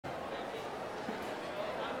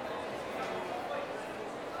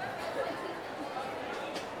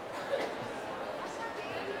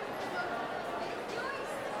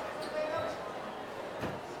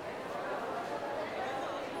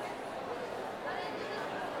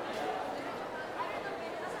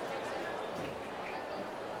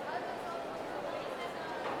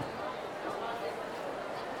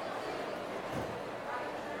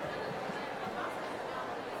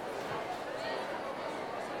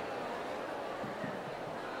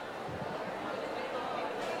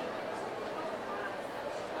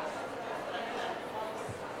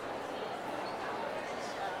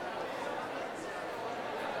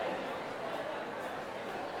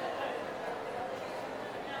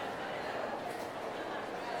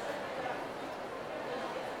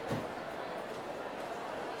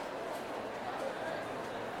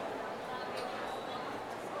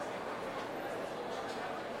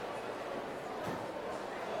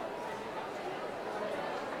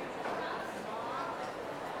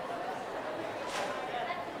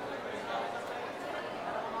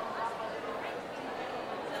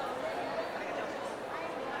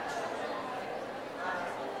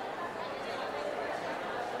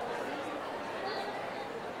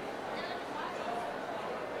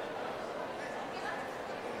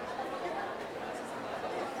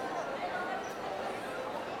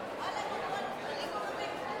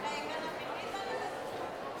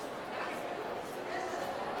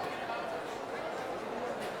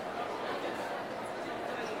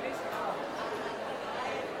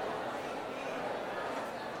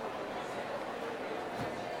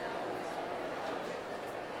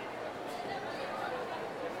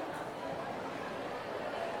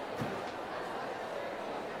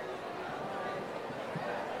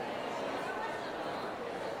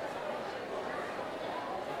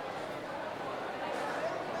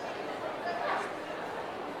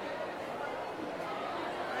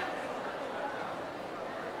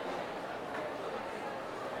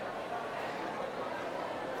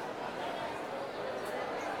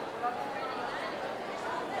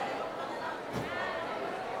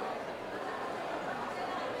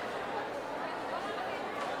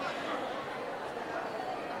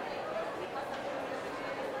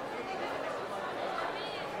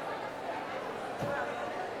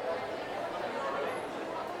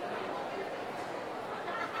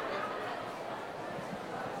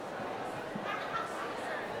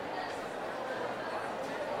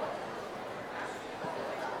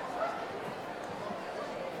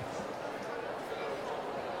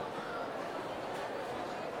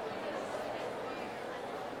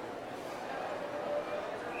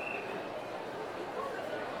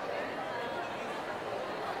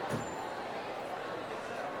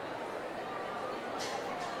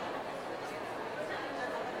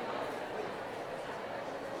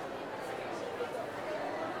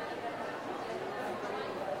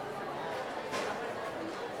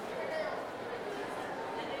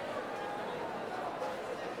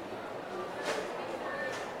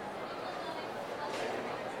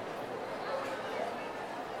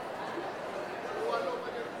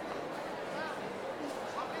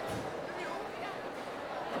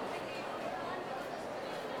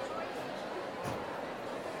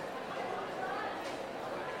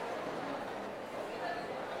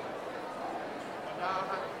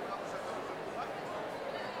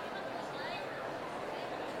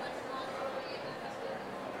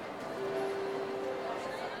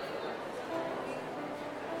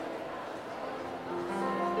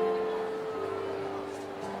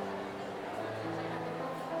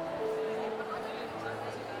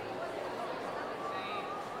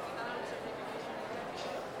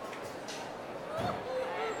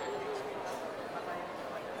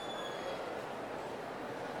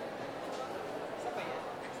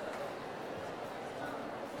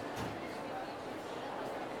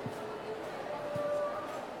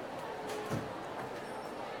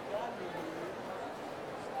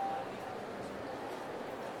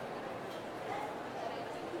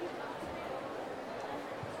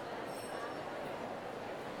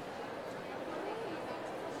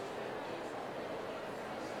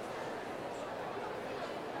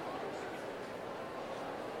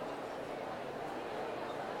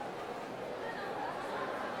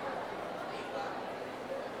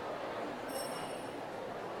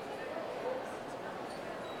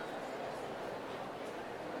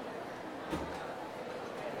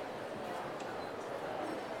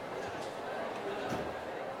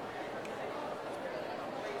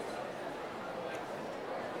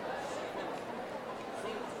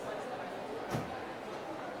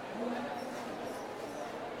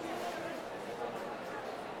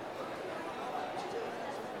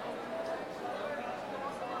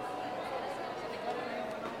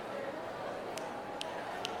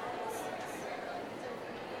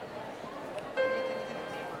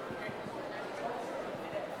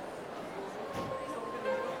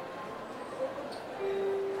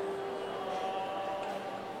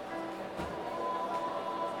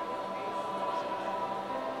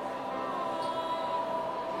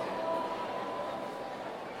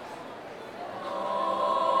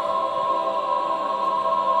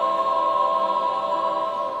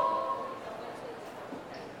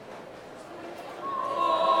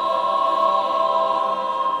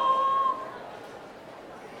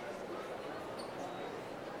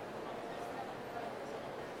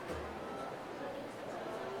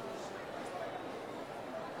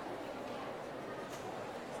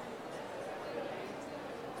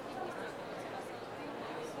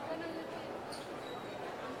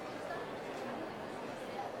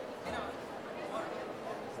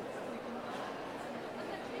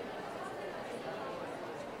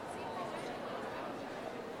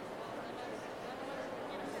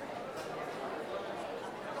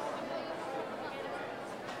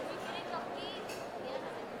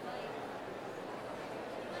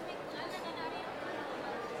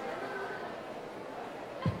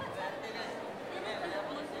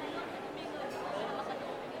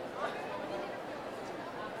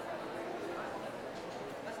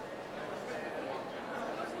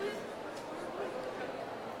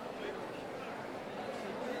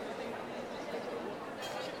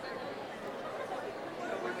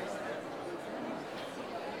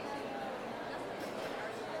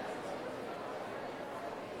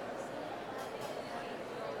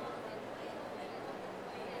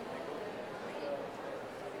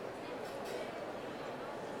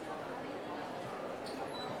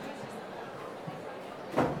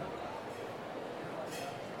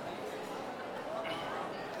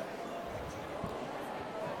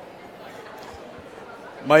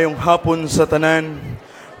Mayong hapon sa tanan.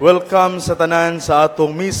 Welcome sa tanan sa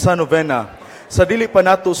atong Misa Novena. Sa dili pa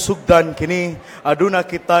nato sugdan kini, aduna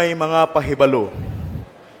kitay mga pahibalo.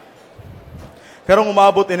 Karong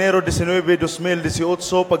umabot Enero 19, 2018,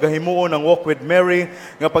 paghahimuon ang Walk with Mary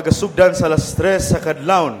nga pagasugdan sa alas 3 sa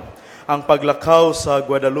kadlawon ang paglakaw sa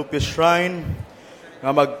Guadalupe Shrine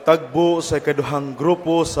nga magtagbo sa ikaduhang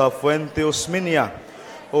grupo sa Fuente Osmeña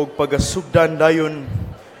o pagasugdan dayon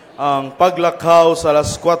ang paglakaw sa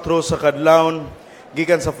alas 4 sa kadlawon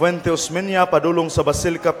gikan sa Fuente Osmeña padulong sa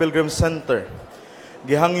Basilica Pilgrim Center.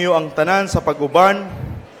 Gihangyo ang tanan sa pag-uban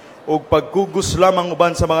ug pagkugos lamang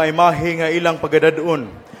uban sa mga imahe nga ilang pagadadon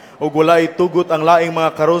ug walay tugot ang laing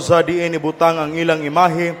mga karosa diin ibutang ang ilang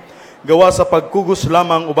imahe gawa sa pagkugos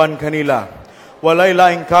lamang uban kanila. Walay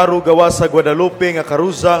laing karo gawa sa Guadalupe nga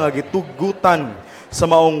karuza nga gitugutan sa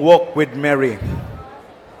maong Walk with Mary.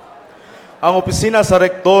 Ang opisina sa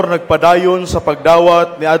rektor nagpadayon sa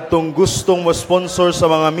pagdawat ni adtong gustong mo-sponsor sa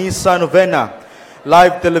mga misa novena,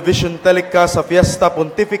 live television telecast sa Fiesta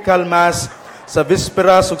Pontifical Mass sa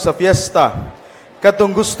Visperas ug sa Fiesta.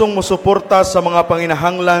 Katong gustong mosuporta sa mga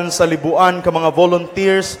panginahanglan sa libuan ka mga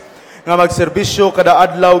volunteers nga magserbisyo kada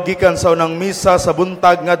adlaw gikan sa unang misa sa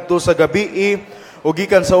buntag ngadto sa gabii o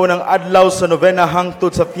gikan sa unang adlaw sa novena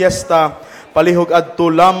hangtod sa Fiesta, palihog adto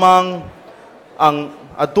lamang ang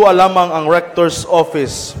Adto lamang ang rector's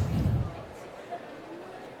office.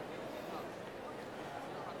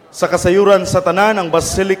 Sa kasayuran sa tanan, ang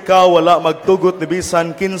basilika wala magtugot ni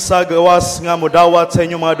bisan kinsa gawas nga modawat sa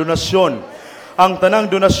inyong mga donasyon. Ang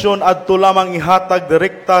tanang donasyon adto lamang ihatag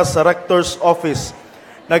direkta sa rector's office.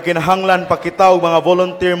 Nagkinahanglan pakita og mga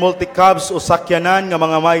volunteer multicabs o sakyanan nga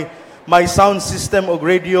mga may sound system o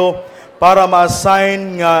radio para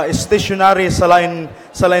ma-assign nga stationary sa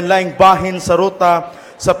lain-laing bahin sa ruta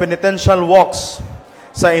sa penitential walks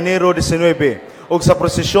sa Enero 19 ug sa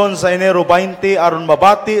prosesyon sa Enero 20 aron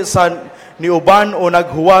mabati sa niuban o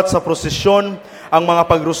naghuwat sa prosesyon ang mga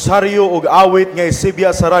pagrosaryo ug awit nga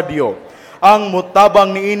isibya sa radyo. Ang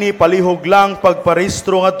mutabang niini palihog lang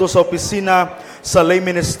pagparehistro ngadto sa opisina sa lay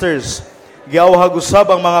ministers. Giawhag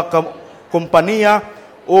usab ang mga kompanya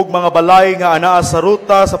ug mga balay nga anaa sa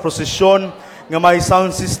ruta sa prosesyon nga may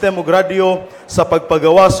sound system ug radyo sa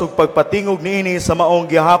pagpagawas ug pagpatingog niini sa maong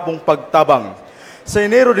gihapong pagtabang. Sa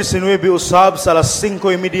Enero 19 usab sa alas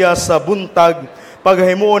 5:30 sa buntag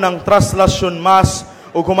paghimuon ang Translation Mass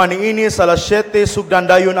ug human niini sa alas 7 sugdan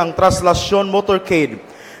dayon ang Translation Motorcade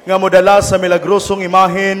nga modala sa milagrosong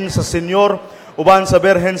imahen sa Senyor uban sa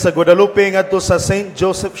Birhen sa Guadalupe ngadto sa St.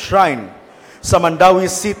 Joseph Shrine sa Mandawi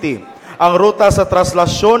City. Ang ruta sa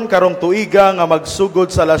Translasyon karong tuiga nga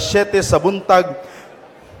magsugod sa alas 7 sa buntag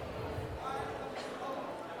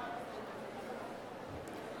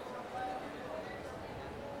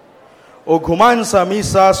ug human sa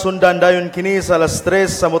misa sundan dayon kini sa alas 3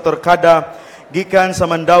 sa motorkada gikan sa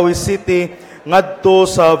Mandawi City ngadto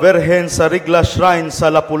sa Birhen sa Regla Shrine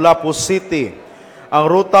sa Lapu-Lapu City. Ang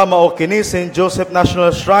ruta mao kini St. Joseph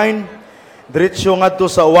National Shrine diretso ngadto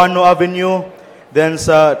sa Uwano Avenue, then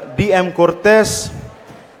sa DM Cortez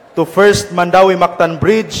to First Mandawi Mactan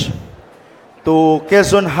Bridge to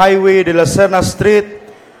Quezon Highway de la Serna Street,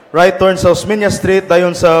 right turn sa Osmeña Street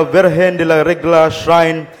dayon sa Virgen de la Regla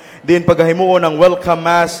Shrine. Din paghahimuon ang welcome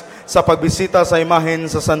mass sa pagbisita sa imahen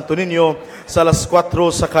sa Santo Niño sa alas 4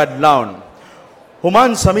 sa kadlawon.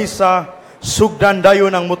 Human sa misa, sugdan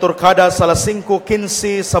dayon ang motorkada sa alas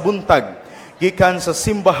 5:15 sa buntag gikan sa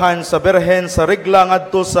simbahan sa Birhen sa Regla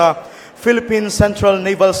ngadto sa Philippine Central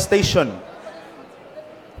Naval Station.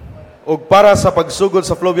 Ug para sa pagsugod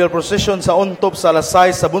sa fluvial procession sa Ontop sa alas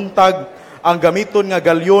 6 sa buntag, ang gamiton nga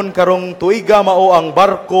galyon karong tuiga mao ang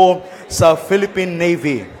barko sa Philippine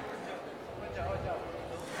Navy.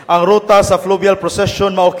 Ang ruta sa fluvial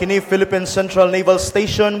procession mao kini Philippine Central Naval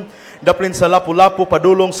Station, daplin sa Lapu-Lapu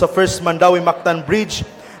padulong sa First Mandawi Mactan Bridge,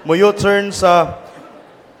 mo U-turn sa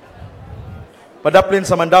padaplin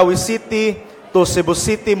sa Mandawi City to Cebu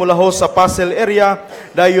City mulaho sa Pasel area,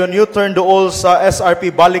 dayon U-turn dool sa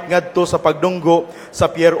SRP balik ngadto sa pagdunggo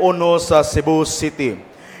sa Pier 1 sa Cebu City.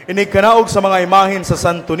 Inig kanaog sa mga imahen sa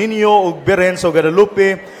Santo Niño ug Birhen sa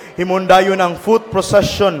Guadalupe, himundayon ang foot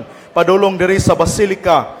procession padulong diri sa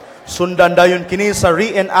Basilika. Sundan dayon kini sa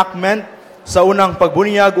reenactment sa unang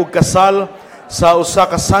pagbunyag ug kasal sa usa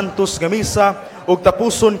ka santos nga misa ug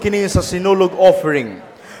tapuson kini sa sinulog offering.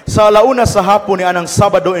 Sa alauna sa hapon ni anang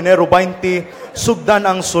Sabado, Enero 20, sugdan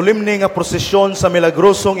ang solemne nga prosesyon sa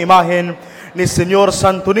milagrosong imahen ni Senyor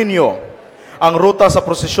Santo Niño. Ang ruta sa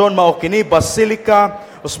prosesyon mao kini Basilica,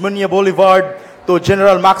 Osmeña Boulevard to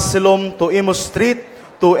General Maximum to Imus Street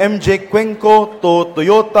to MJ Cuenco to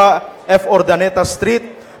Toyota F. Ordaneta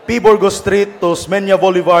Street, P. Burgos Street to Osmeña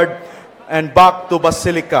Boulevard and back to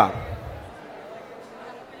Basilica.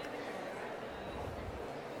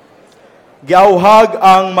 Giauhag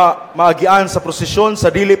ang maagian sa prosesyon sa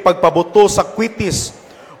dili pagpabuto sa kwitis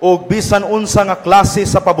o bisan unsa nga klase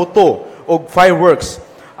sa pabuto o fireworks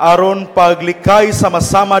aron paglikay sa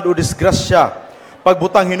masamad o disgrasya,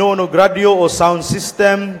 pagbutang hinuon og radio o sound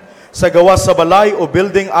system sa gawas sa balay o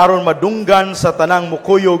building aron madunggan sa tanang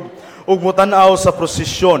mukuyog ug mutanaw sa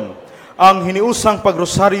prosesyon. Ang hiniusang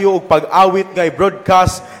pagrosaryo ug pag-awit nga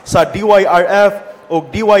i-broadcast sa DYRF ug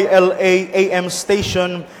DYLA AM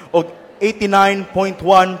station ug 89.1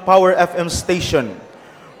 Power FM station.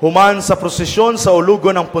 Human sa prosesyon sa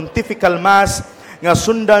ulugon ng Pontifical Mass nga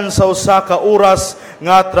sundan sa usa ka oras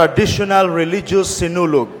nga traditional religious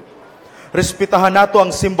sinulog. Respetahan nato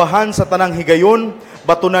ang simbahan sa tanang higayon,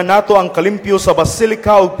 batunan nato ang kalimpyo sa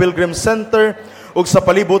Basilica ug Pilgrim Center ug sa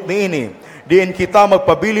palibot niini. Diin kita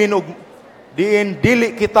magpabilin ug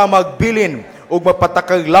dili kita magbilin ug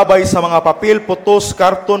magpatakag labay sa mga papel, putos,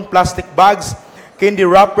 karton, plastic bags, candy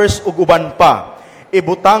wrappers ug uban pa.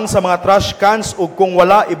 Ibutang sa mga trash cans ug kung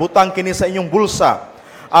wala, ibutang kini sa inyong bulsa.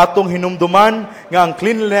 Atong hinumduman nga ang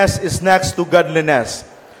cleanliness is next to godliness.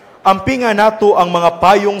 Ampingan nato ang mga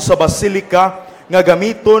payong sa Basilica nga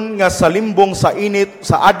gamiton nga sa limbong sa init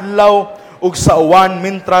sa adlaw ug sa uwan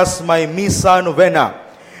mintras may misa novena.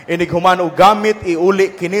 Inighuman og gamit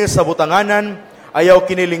iuli kini sa butanganan, ayaw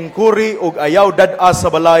kini lingkuri ug ayaw dad-a sa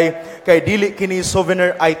balay kay dili kini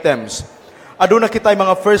souvenir items. Aduna kitay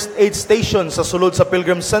mga first aid station sa sulod sa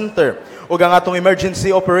Pilgrim Center ug ang atong Emergency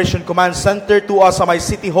Operation Command Center tuwa sa may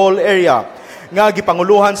City Hall area nga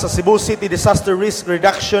gipanguluhan sa Cebu City Disaster Risk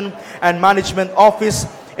Reduction and Management Office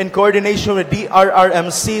in coordination with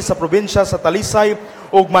DRRMC sa probinsya sa Talisay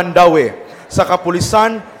ug Mandaue, sa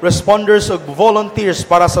kapulisan, responders ug volunteers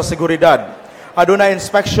para sa seguridad. Aduna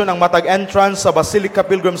inspection ang matag entrance sa Basilica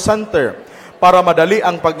Pilgrim Center para madali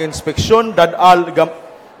ang pag-inspeksyon,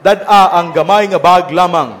 dad-a ang gamay nga bag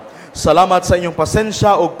lamang. Salamat sa inyong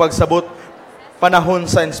pasensya ug pagsabot panahon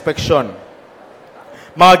sa inspeksyon.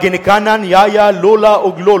 Mga ginikanan, yaya, lola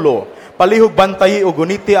ug lolo, palihog bantayi ug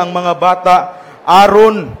guniti ang mga bata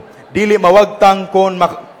aron dili mawagtang kon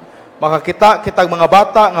makakita kitag mga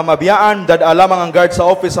bata nga mabiyaan, dad-a lamang ang guard sa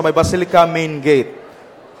office sa may Basilica main gate.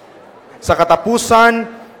 Sa katapusan,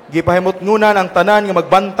 gipahimutngunan ang tanan nga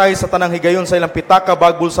magbantay sa tanang higayon sa ilang pitaka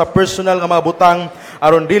bagbol sa personal nga mga butang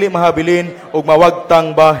aron dili mahabilin ug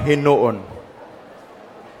mawagtang ba hinuon.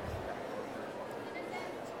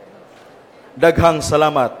 Daghang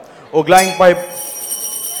salamat. Og laing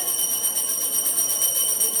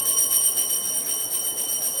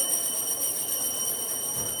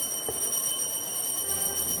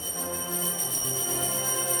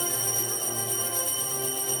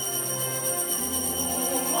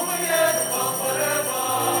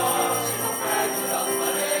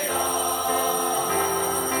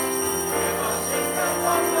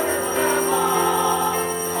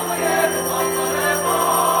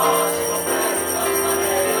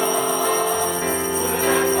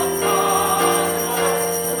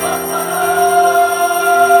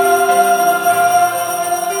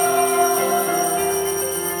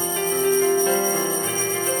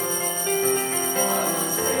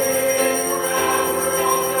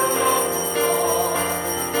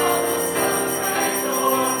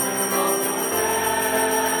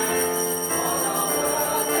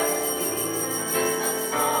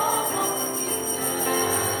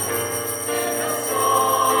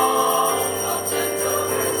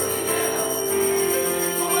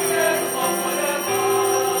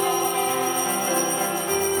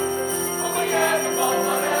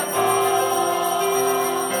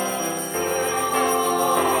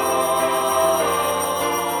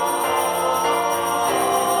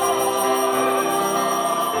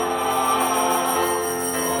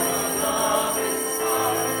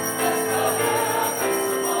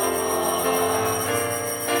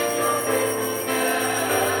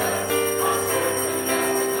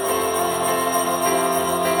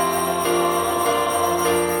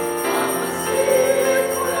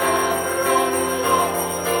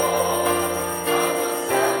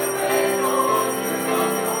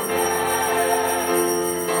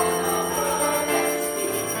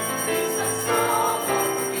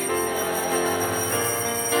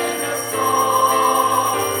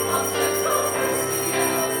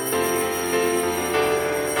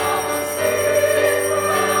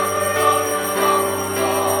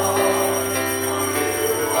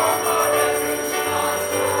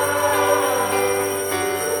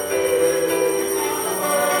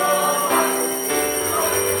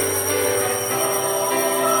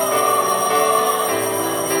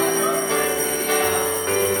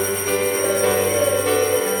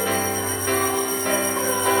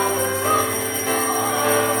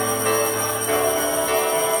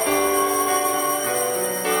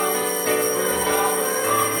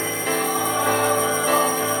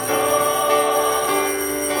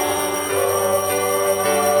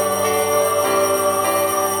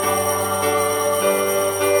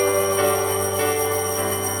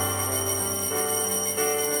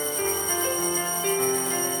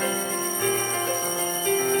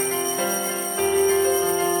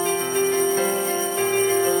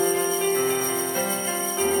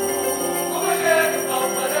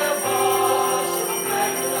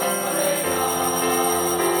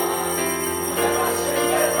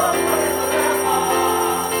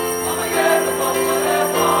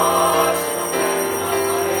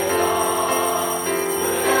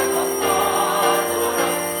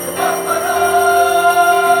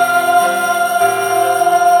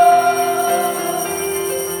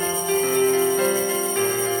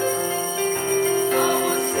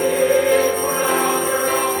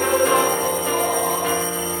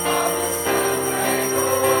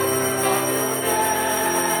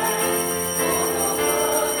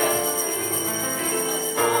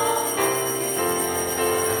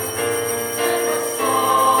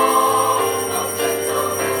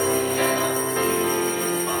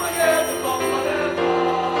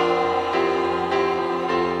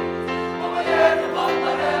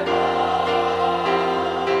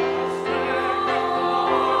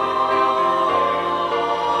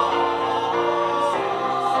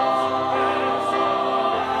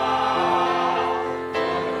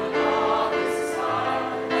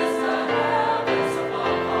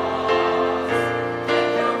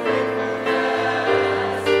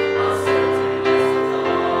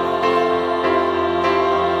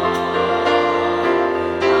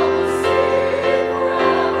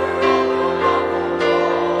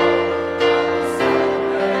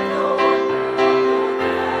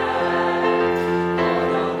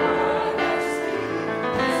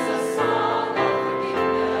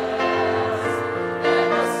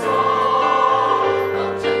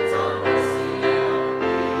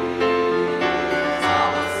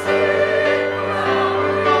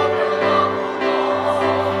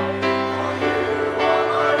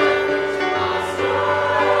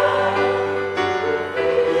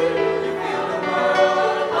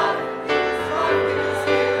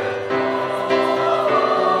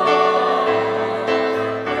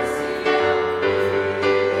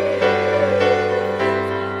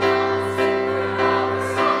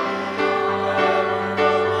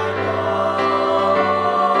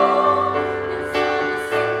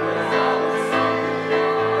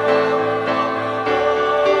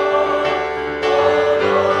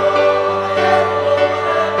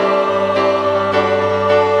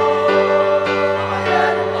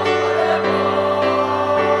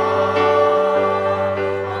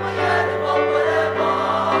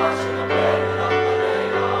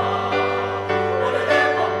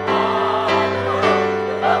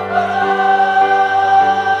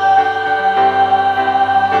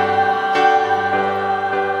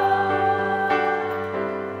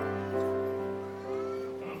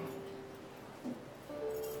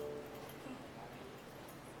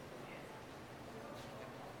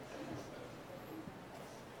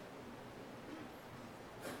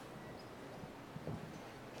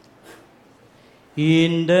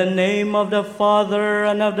In the name of the Father,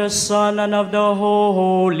 and of the Son, and of the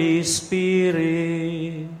Holy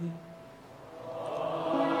Spirit.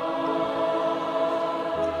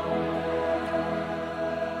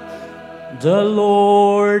 The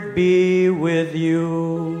Lord be with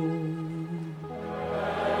you.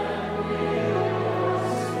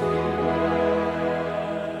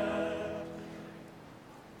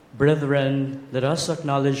 Brethren, let us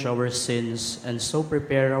acknowledge our sins and so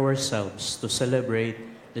prepare ourselves to celebrate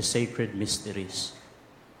the sacred mysteries.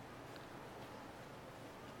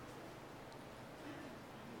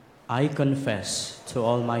 I confess to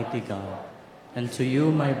Almighty God and to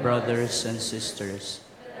you, my brothers and sisters,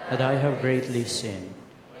 that I have greatly sinned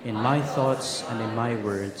in my thoughts and in my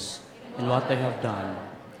words, in what I have done,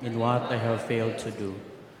 in what I have failed to do,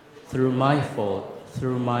 through my fault,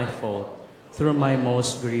 through my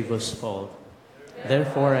most grievous fault.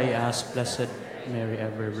 Therefore I ask Blessed Mary,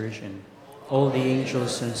 ever Virgin, all the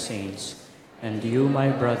angels and saints, and you, my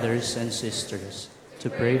brothers and sisters, to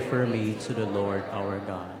pray for me to the Lord our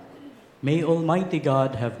God. May Almighty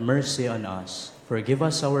God have mercy on us, forgive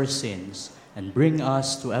us our sins, and bring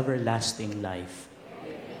us to everlasting life.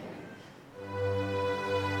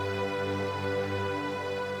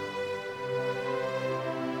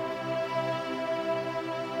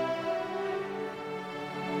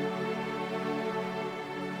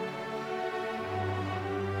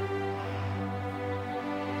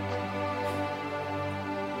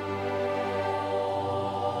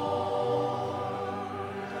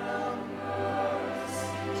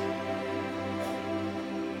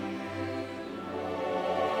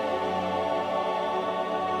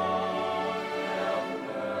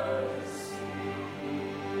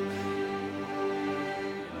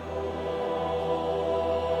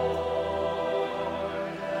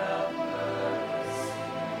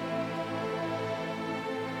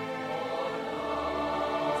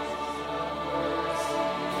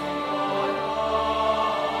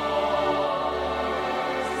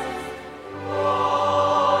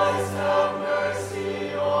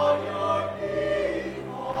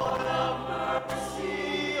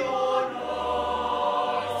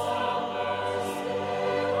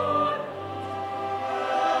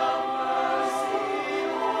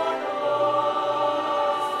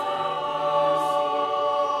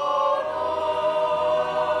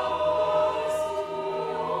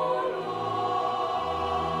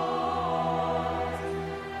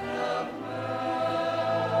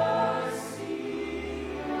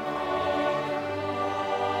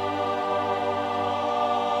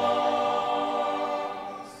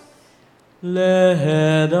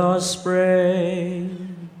 Let us pray.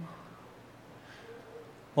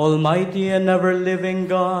 Almighty and ever-living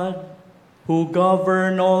God, who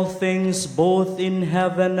govern all things both in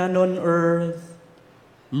heaven and on earth,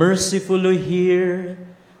 mercifully hear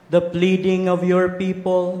the pleading of your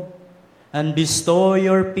people and bestow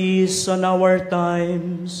your peace on our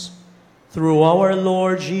times, through our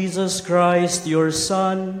Lord Jesus Christ, your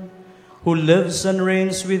Son, who lives and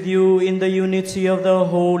reigns with you in the unity of the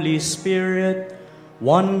Holy Spirit,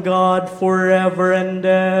 one God forever and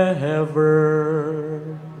ever.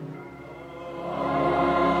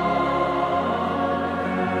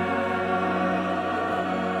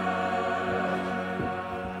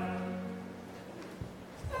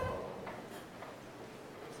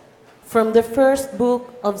 From the first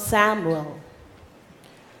book of Samuel.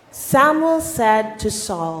 Samuel said to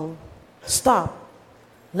Saul, "Stop.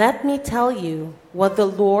 Let me tell you what the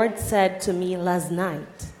Lord said to me last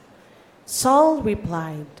night." Saul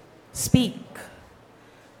replied, "Speak."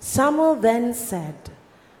 Samuel then said,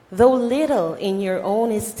 "Though little in your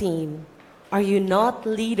own esteem, are you not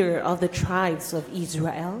leader of the tribes of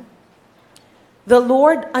Israel? The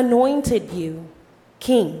Lord anointed you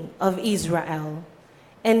king of Israel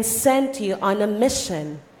and sent you on a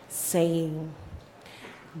mission, saying,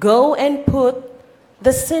 'Go and put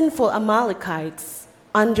the sinful Amalekites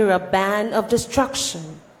under a ban of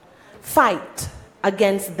destruction. Fight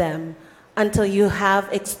against them until you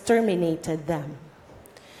have exterminated them.'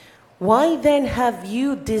 Why then have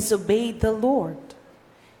you disobeyed the Lord?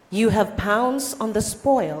 You have pounced on the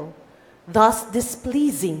spoil, thus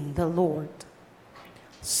displeasing the Lord."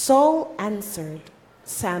 Saul answered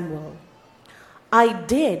Samuel, "I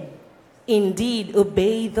did indeed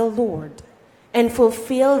obey the Lord and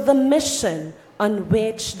fulfill the mission on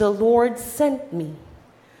which the Lord sent me.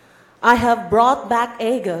 I have brought back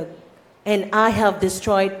Agag, and I have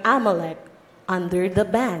destroyed Amalek under the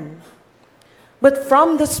ban. But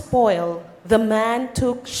from the spoil, the man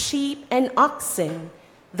took sheep and oxen,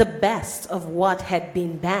 the best of what had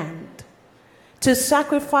been banned, to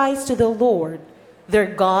sacrifice to the Lord, their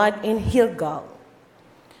God in Gilgal.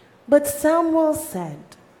 But Samuel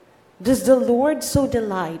said, "Does the Lord so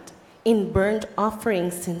delight in burnt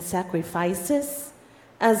offerings and sacrifices,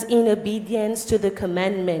 as in obedience to the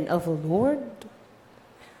commandment of the Lord?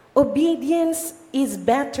 Obedience is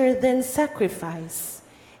better than sacrifice,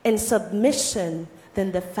 and submission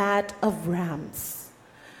than the fat of rams.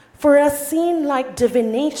 For a sin like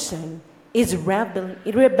divination is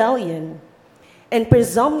rebellion, and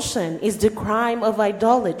presumption is the crime of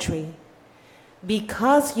idolatry.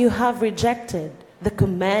 Because you have rejected the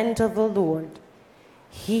command of the Lord,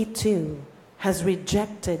 he too has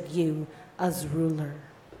rejected you as ruler."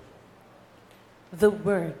 The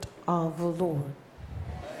word of the Lord.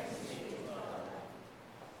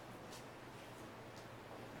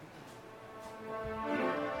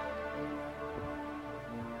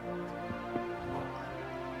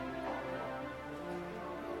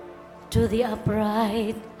 To the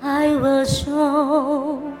upright I will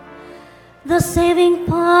show the saving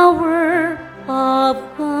power of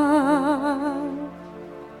God.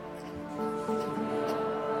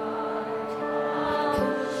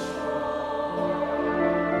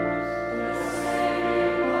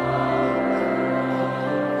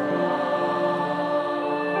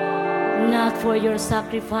 Not for your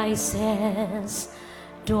sacrifices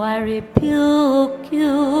do I rebuke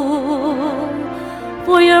you,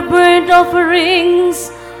 for your burnt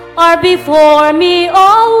offerings are before me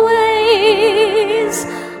always.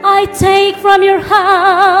 I take from your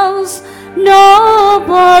house no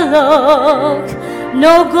bullock,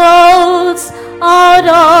 no goats out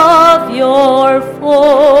of your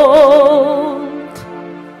fold.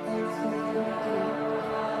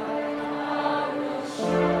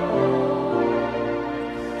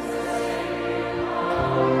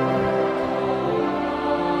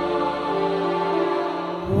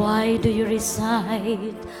 Why do you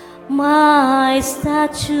recite my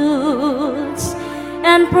statutes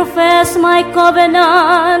and profess my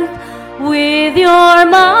covenant with your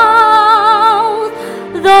mouth?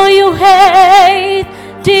 Though you hate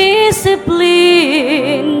discipline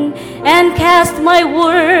and cast my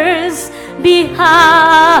words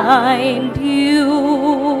behind you.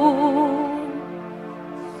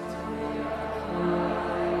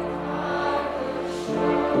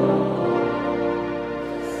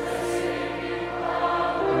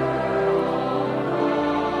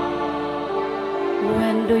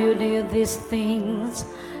 When do you do these things?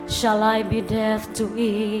 Shall I be deaf to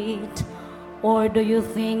it? Or do you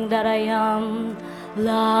think that I am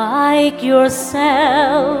like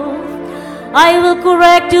yourself? I will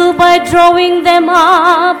correct you by drawing them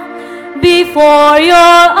up before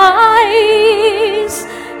your eyes.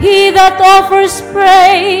 He that offers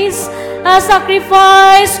praise as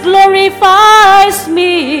sacrifice glorifies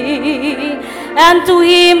me, and to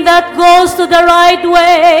him that goes to the right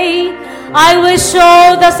way I will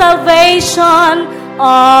show the salvation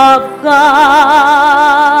of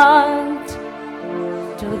God.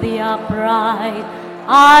 To the upright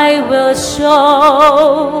I will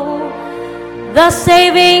show the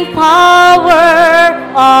saving power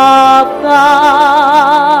of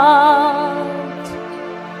God.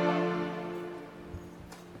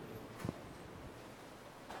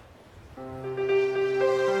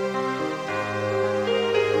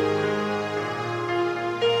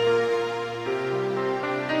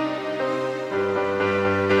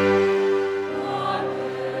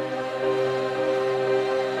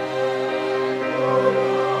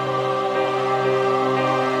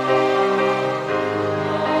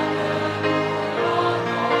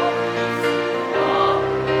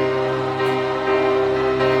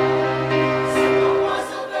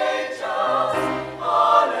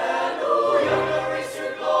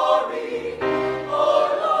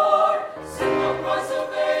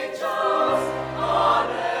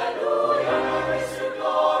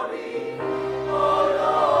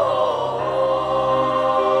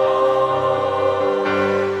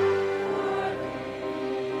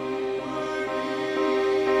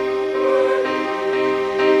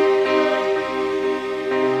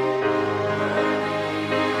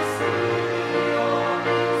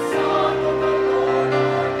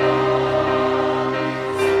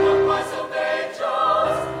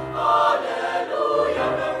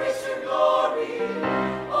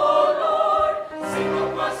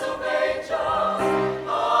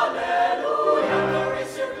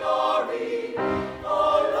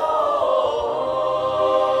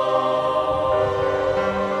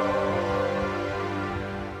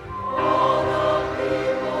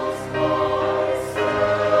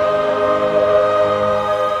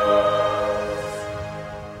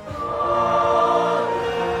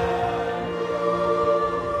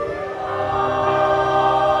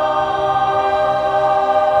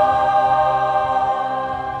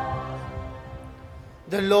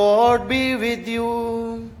 The Lord be with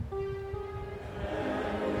you.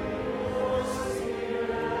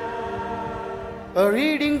 A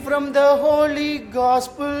reading from the Holy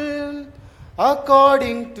Gospel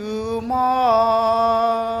according to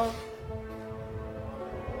Mark.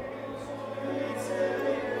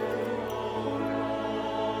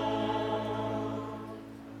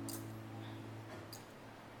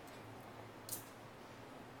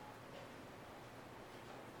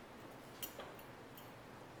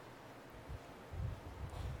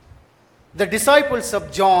 The disciples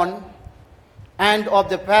of John and of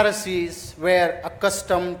the Pharisees were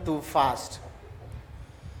accustomed to fast.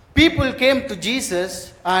 People came to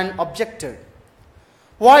Jesus and objected.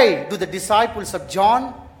 Why do the disciples of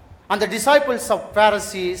John and the disciples of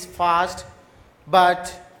Pharisees fast, but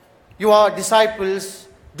your disciples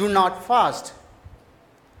do not fast?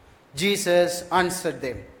 Jesus answered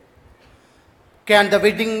them, Can the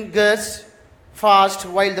wedding guests fast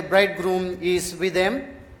while the bridegroom is with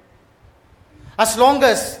them? As long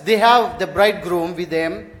as they have the bridegroom with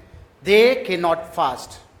them, they cannot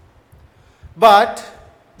fast. But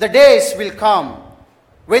the days will come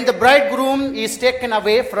when the bridegroom is taken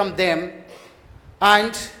away from them,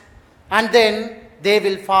 and then they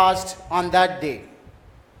will fast on that day.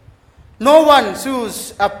 No one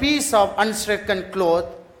sews a piece of unshrunken cloth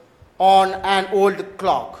on an old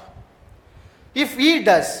cloak. If he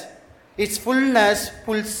does, its fullness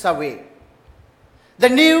pulls away the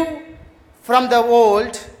new from the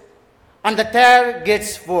old, and the tear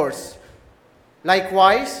gets worse.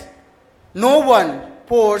 Likewise, no one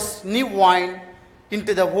pours new wine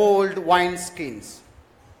into the old wineskins.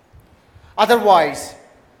 Otherwise,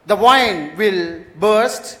 the wine will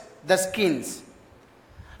burst the skins,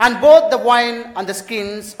 and both the wine and the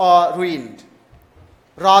skins are ruined.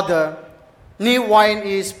 Rather, new wine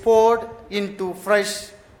is poured into fresh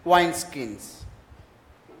wineskins.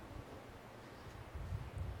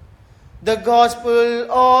 The Gospel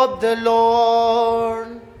of the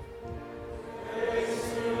Lord. Praise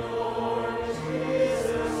to you, Lord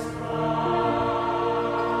Jesus Christ.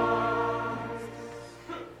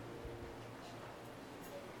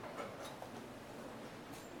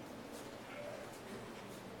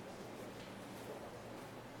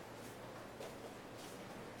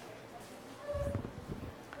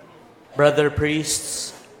 Brother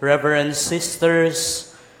priests, reverend sisters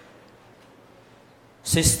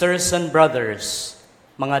and brothers,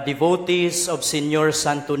 mga devotees of Senior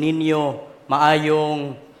Santo Niño,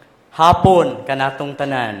 maayong hapon kanatong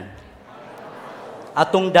tanan.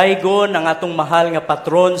 Atong daygon ang atong mahal nga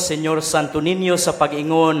patron, Senior Santo Niño, sa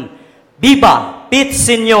pag-ingon, Viva Pit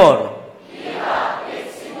Señor! Viva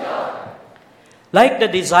Pit Señor! Like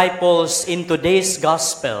the disciples in today's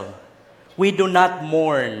gospel, we do not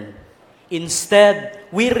mourn. Instead,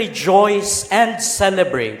 we rejoice and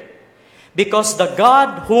celebrate. Because the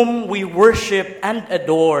God whom we worship and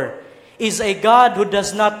adore is a God who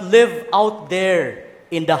does not live out there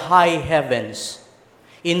in the high heavens.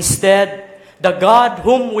 Instead, the God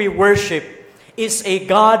whom we worship is a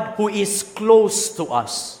God who is close to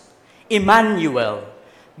us. Emmanuel,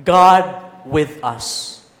 God with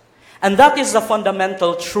us. And that is the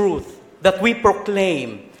fundamental truth that we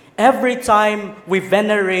proclaim every time we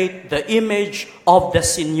venerate the image of the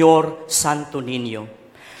Señor Santo Niño,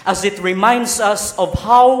 as it reminds us of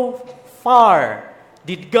how far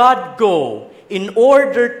did God go in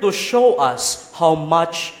order to show us how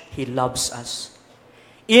much He loves us.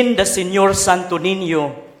 In the Señor Santo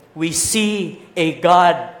Niño, we see a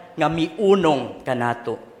God nga miunong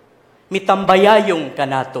kanato, mitambayayong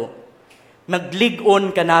kanato,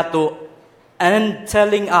 maglig-on kanato, and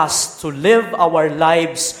telling us to live our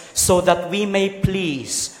lives so that we may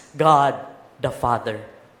please God the Father.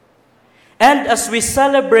 And as we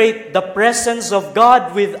celebrate the presence of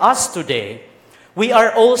God with us today, we are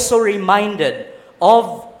also reminded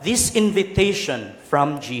of this invitation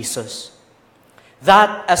from Jesus.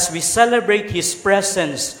 That as we celebrate His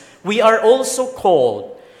presence, we are also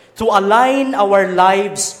called to align our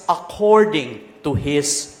lives according to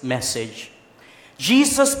His message.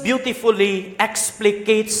 Jesus beautifully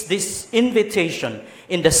explicates this invitation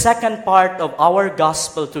in the second part of our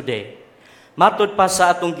gospel today. Matod pa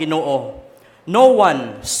sa atong Ginoo, no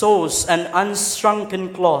one sews an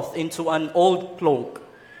unshrunken cloth into an old cloak,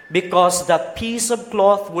 because that piece of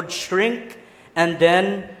cloth would shrink and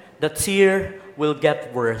then the tear will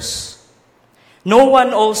get worse. No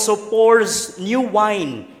one also pours new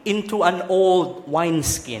wine into an old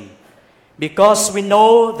wineskin, because we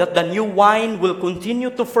know that the new wine will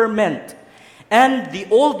continue to ferment, and the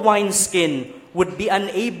old wineskin would be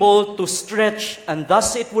unable to stretch, and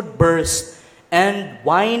thus it would burst, and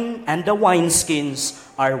wine and the wineskins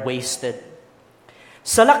are wasted.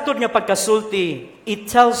 Sa laktod nga pagkasulti, it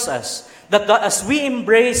tells us that as we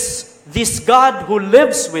embrace this God who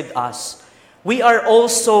lives with us, we are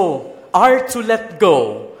to let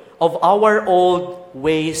go of our old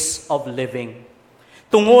ways of living.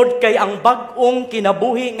 Tungod kay ang bag-ong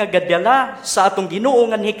kinabuhi nga gadala sa atong Ginoo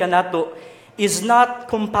nga kanato is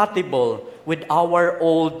not compatible with our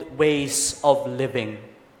old ways of living.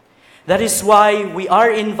 That is why we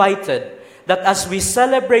are invited that as we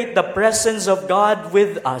celebrate the presence of God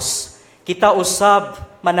with us, kita usab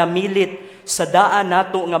manamilit sa daan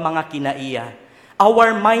nato nga mga kinaiya.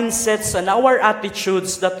 Our mindsets and our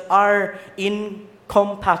attitudes that are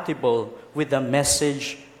incompatible with the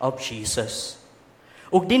message of Jesus.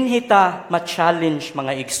 Ug dinhi ta ma-challenge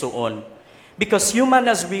mga igsuon. Because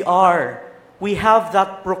human as we are, we have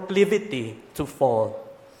that proclivity to fall.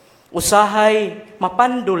 Usahay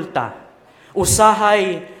mapandul ta.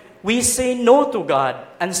 Usahay we say no to God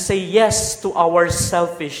and say yes to our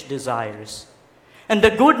selfish desires. And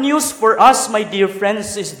the good news for us, my dear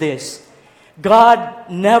friends, is this: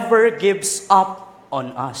 God never gives up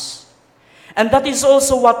on us. And that is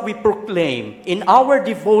also what we proclaim in our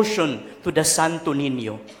devotion to the Santo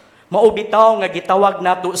Niño. Maubitaw nga gitawag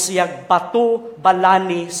nato siyag bato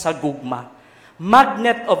balani sa gugma,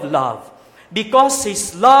 magnet of love, because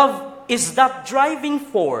His love is that driving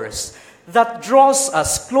force that draws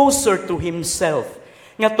us closer to Himself.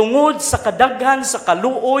 Nga tungod sa kadaghan sa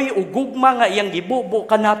kaluoy o gugma nga iyang gibubo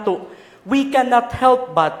kanato, we cannot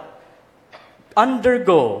help but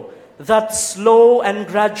undergo that slow and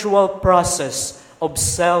gradual process of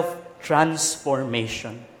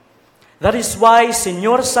self-transformation. That is why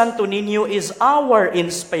Señor Santo Niño is our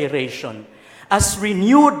inspiration as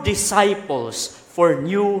renewed disciples for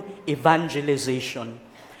new evangelization.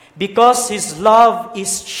 Because His love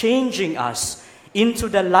is changing us into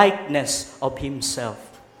the likeness of Himself.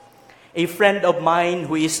 A friend of mine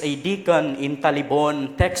who is a deacon in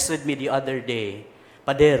Talibon texted me the other day,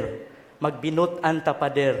 "Pader, magbinutan ta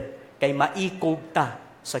pader, kay maikog ta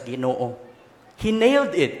sa Ginoo." He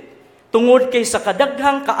nailed it. Tungod kay sa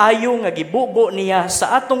kadaghang kaayo nga gibubo niya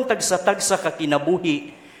sa atong tagsa-tagsa ka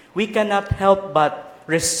kinabuhi, we cannot help but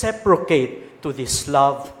reciprocate to this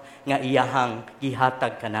love nga iyahang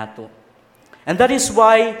gihatag kanato. And that is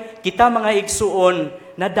why kita mga igsuon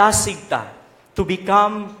nadasig ta to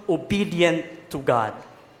become obedient to God.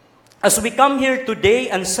 As we come here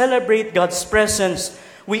today and celebrate God's presence,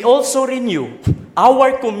 we also renew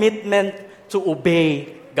our commitment to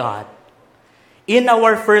obey God. In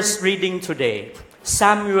our first reading today,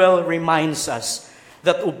 Samuel reminds us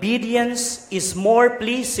that obedience is more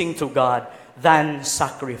pleasing to God than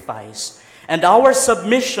sacrifice. And our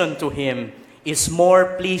submission to Him is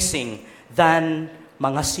more pleasing than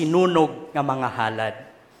mga sinunog nga mga halad.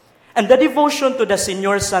 And the devotion to the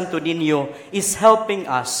Señor Santo Niño is helping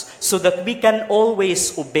us so that we can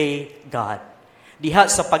always obey God.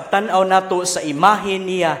 Diha sa pagtanaw nato sa imahe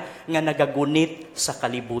niya nga nagagunit sa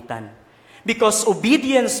kalibutan. Because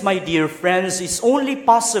obedience, my dear friends, is only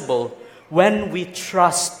possible when we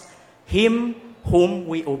trust Him whom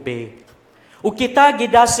we obey. O kita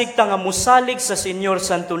gidasig ta nga musalig sa Señor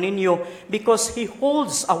Santo Niño because He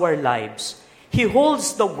holds our lives. He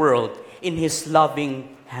holds the world in His loving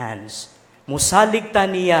hands. Musalig ta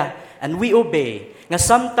niya and we obey. Nga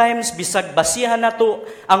sometimes bisag basihan nato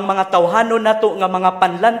ang mga tawhanon nato nga mga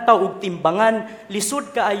panlantaw ug timbangan, lisod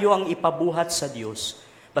kaayo ang ipabuhat sa Dios.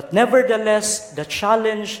 But nevertheless, the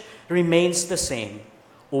challenge remains the same.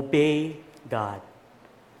 Obey God.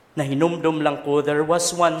 Nahinumdum lang ko, there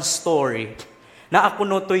was one story na ako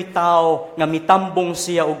notoy tao nga mitambong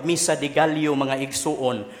siya og misa de Gallo mga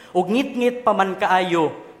igsuon. Ug ngit-ngit pa man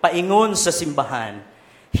kaayo paingon sa simbahan.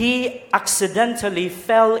 He accidentally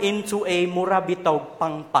fell into a murabitaw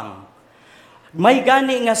pangpang. May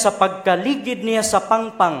gani nga sa pagkaligid niya sa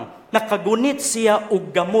pangpang, nakagunit siya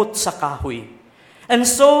og gamot sa kahoy. And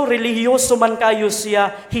so, relihiyoso man kayo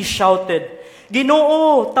siya, he shouted,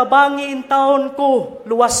 "Ginoo, tabangi in taon ko,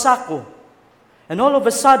 luwas ako." And all of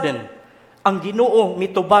a sudden, ang Ginoo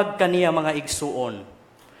mitubag kaniya mga igsuon.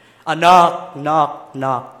 "Anak, nak,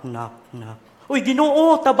 nak, nak, nak. Uy,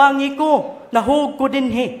 Ginoo, tabangi ko, nahug ko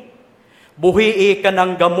dinhi. Buhii ka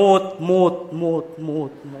ng gamot, mut.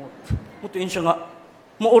 Mutuin siya nga,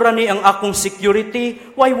 maura ni ang akong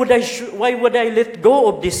security, why would I let go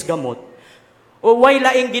of this gamot? O why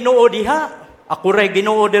laing Ginoo diha? Ako ray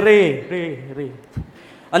Ginoo dire, re.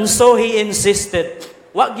 And so he insisted,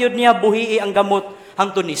 wag yun niya buhii ang gamot,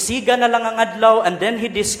 hangtod ni siga na lang ang adlaw, and then he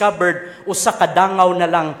discovered, usa ka dangaw na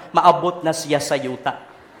lang, maabot na siya sa yuta.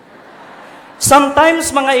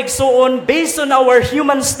 Sometimes, mga igsuon, based on our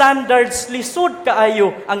human standards, lisod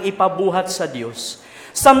kaayo ang ipabuhat sa Dios.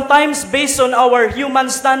 Sometimes, based on our human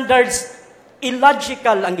standards,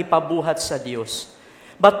 illogical ang ipabuhat sa Dios.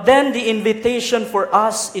 But then the invitation for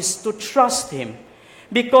us is to trust Him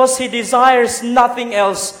because He desires nothing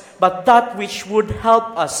else but that which would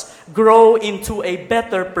help us grow into a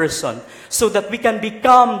better person so that we can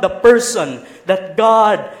become the person that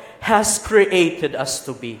God has created us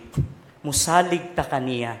to be. Musalig ta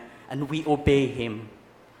kaniya, and we obey Him.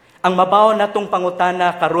 Ang mabaw natong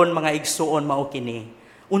pangutana karon mga igsuon mao kini.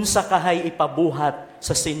 Unsa kahay ipabuhat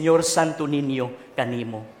sa Senyor Santo Niño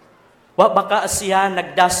kanimo? Wa baka siya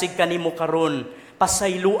nagdasig kanimo karon,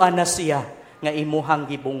 pasayloan na siya nga imuhang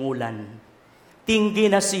gibungulan. Tinggi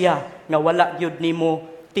na siya nga wala gyud nimo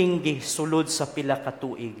tinggi sulod sa pila ka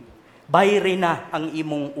tuig. Bayri na ang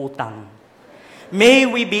imong utang. May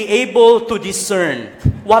we be able to discern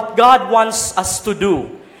what God wants us to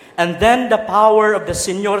do. And then the power of the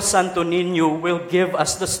Señor Santo Niño will give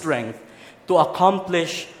us the strength to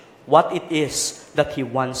accomplish what it is that He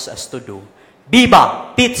wants us to do.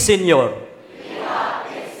 Viva Pit Señor! Viva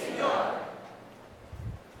Pit Señor!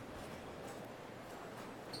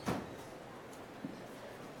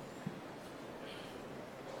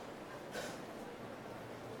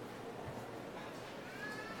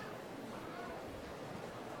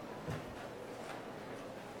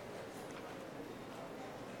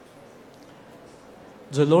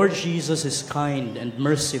 The Lord Jesus is kind and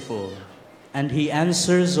merciful, and He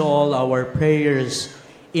answers all our prayers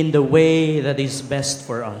in the way that is best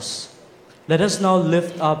for us. Let us now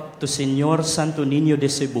lift up to Señor Santo Niño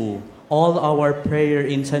de Cebu all our prayer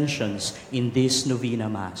intentions in this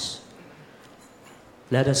Novena Mass.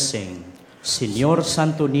 Let us sing, Señor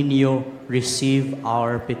Santo Niño, receive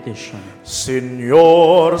our petition.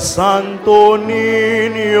 Señor Santo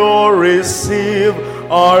Niño, receive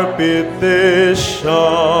our petition.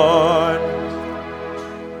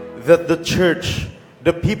 That the Church,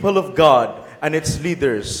 the people of God, and its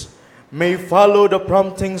leaders may follow the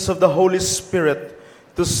promptings of the Holy Spirit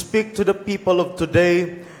to speak to the people of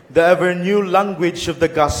today the ever-new language of the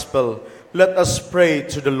gospel. Let us pray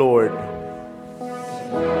to the Lord.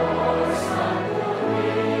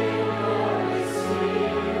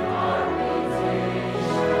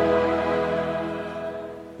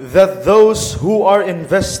 That those who are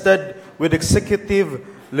invested with executive,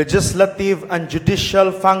 legislative, and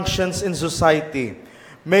judicial functions in society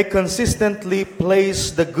may consistently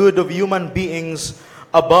place the good of human beings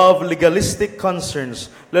above legalistic concerns.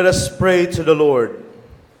 Let us pray to the Lord.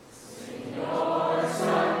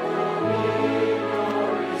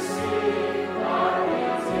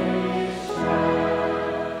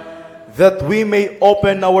 That we may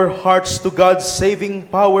open our hearts to God's saving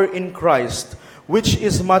power in Christ, which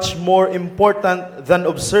is much more important than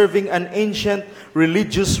observing an ancient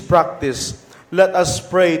religious practice. Let us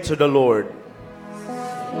pray to the Lord.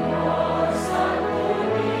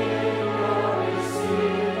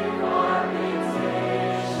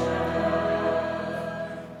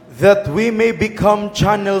 That we may become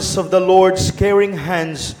channels of the Lord's caring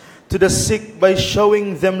hands to the sick by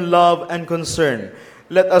showing them love and concern.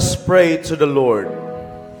 Let us pray to the Lord.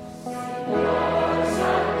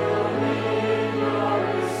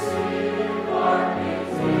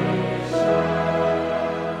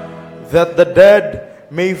 That the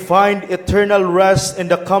dead may find eternal rest in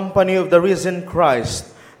the company of the risen Christ.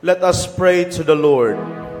 Let us pray to the Lord.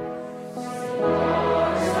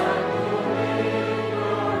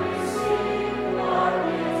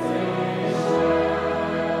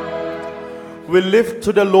 We lift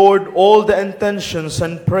to the Lord all the intentions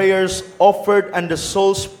and prayers offered and the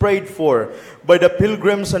souls prayed for by the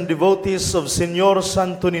pilgrims and devotees of Señor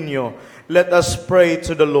Santo Niño. Let us pray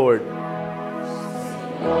to the Lord.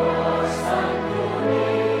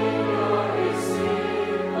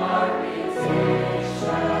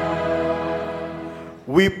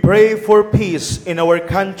 We pray for peace in our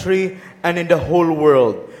country and in the whole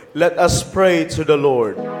world. Let us pray to the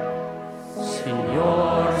Lord.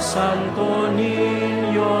 Señor Santo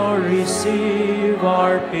Niño, receive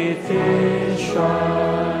our petition.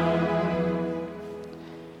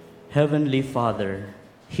 Heavenly Father,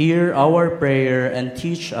 hear our prayer and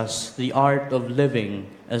teach us the art of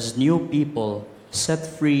living as new people set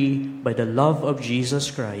free by the love of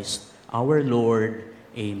Jesus Christ, our Lord.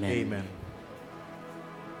 Amen. Amen.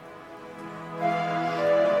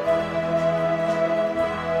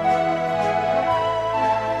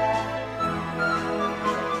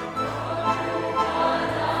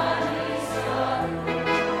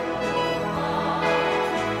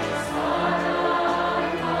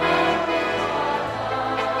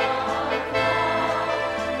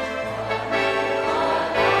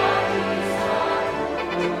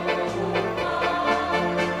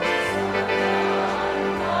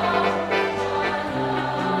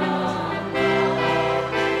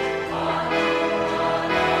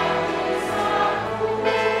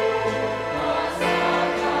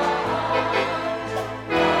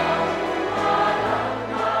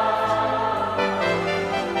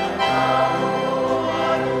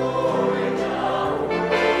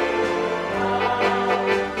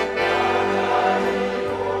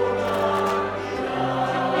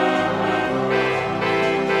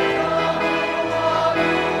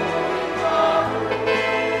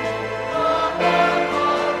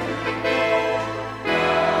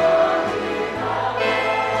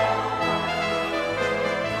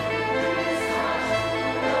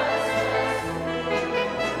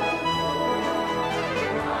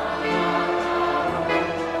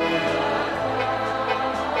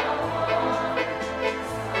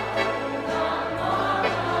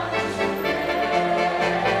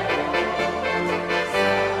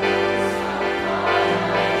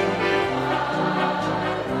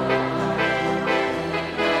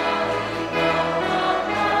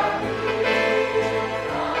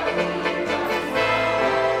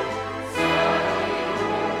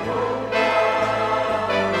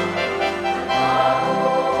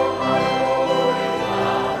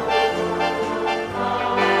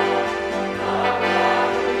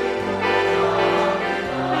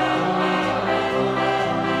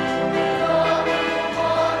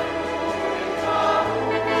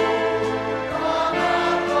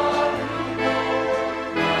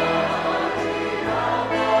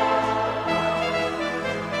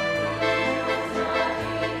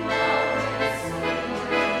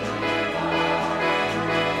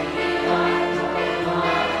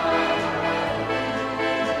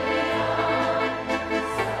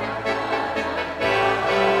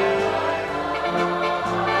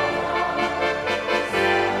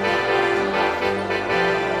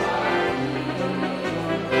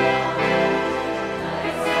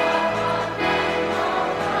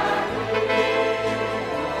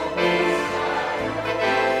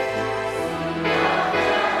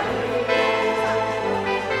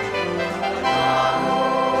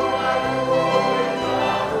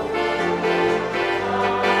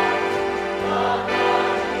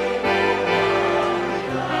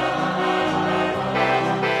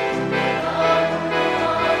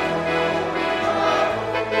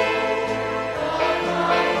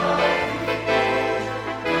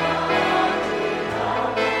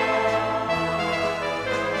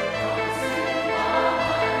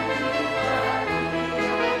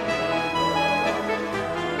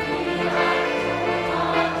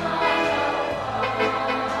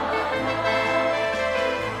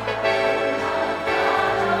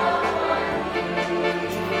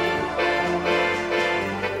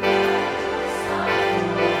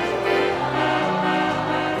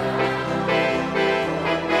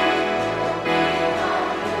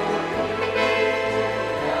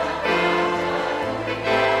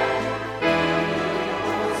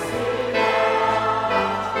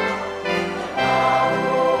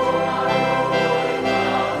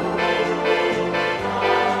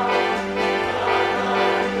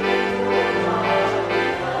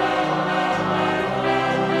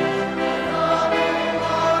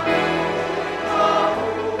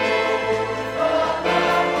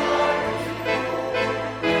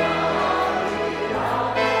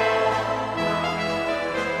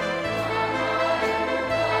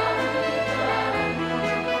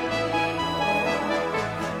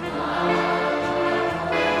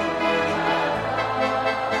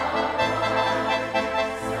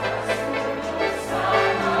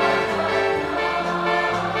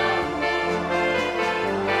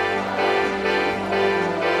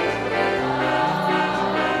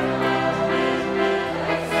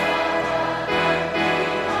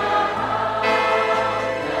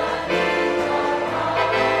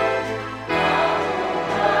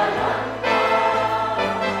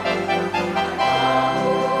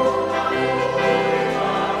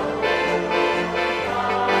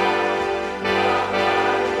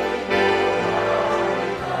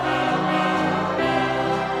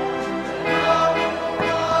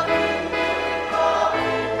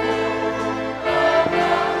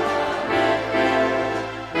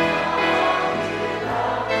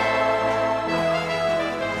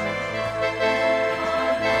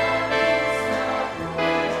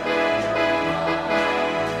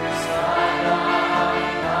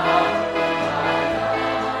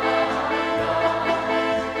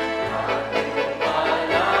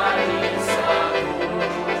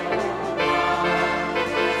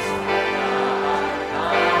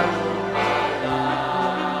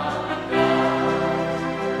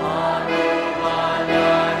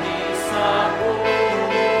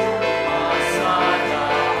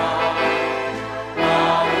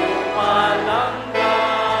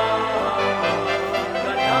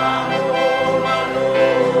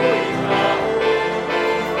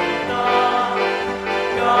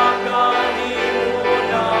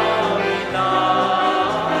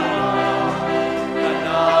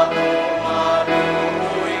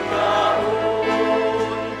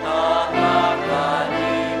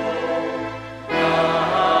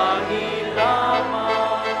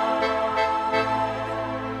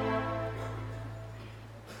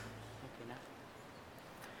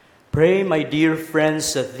 Pray, my dear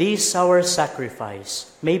friends, that this our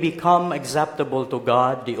sacrifice may become acceptable to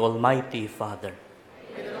God, the Almighty Father.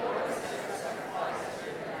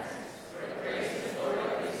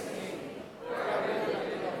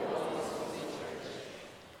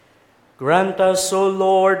 Grant us, O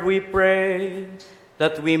Lord, we pray,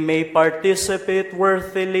 that we may participate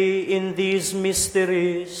worthily in these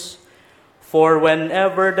mysteries. For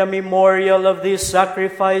whenever the memorial of this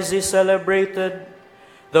sacrifice is celebrated,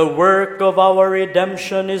 the work of our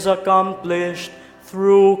redemption is accomplished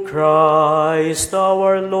through Christ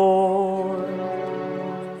our Lord.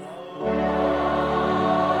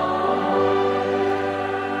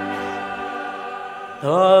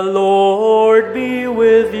 The Lord be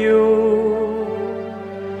with you.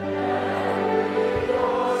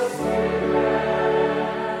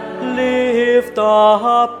 Lift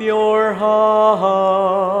up your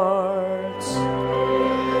hearts.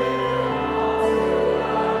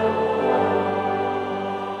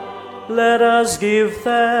 Let us give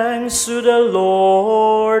thanks to the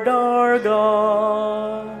Lord our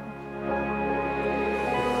God.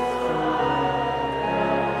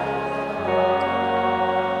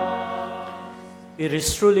 It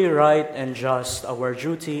is truly right and just, our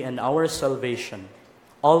duty and our salvation,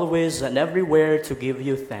 always and everywhere to give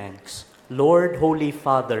you thanks, Lord, Holy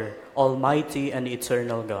Father, Almighty and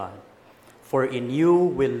eternal God. For in you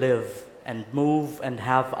we live and move and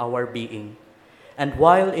have our being. And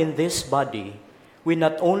while in this body, we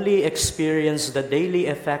not only experience the daily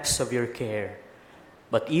effects of your care,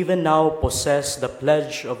 but even now possess the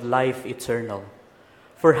pledge of life eternal.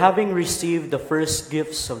 For having received the first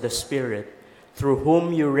gifts of the Spirit, through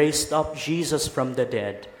whom you raised up Jesus from the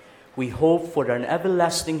dead, we hope for an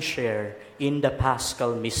everlasting share in the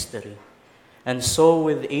Paschal mystery. And so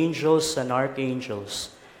with angels and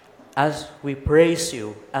archangels, as we praise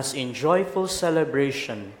you, as in joyful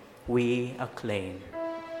celebration, we acclaim.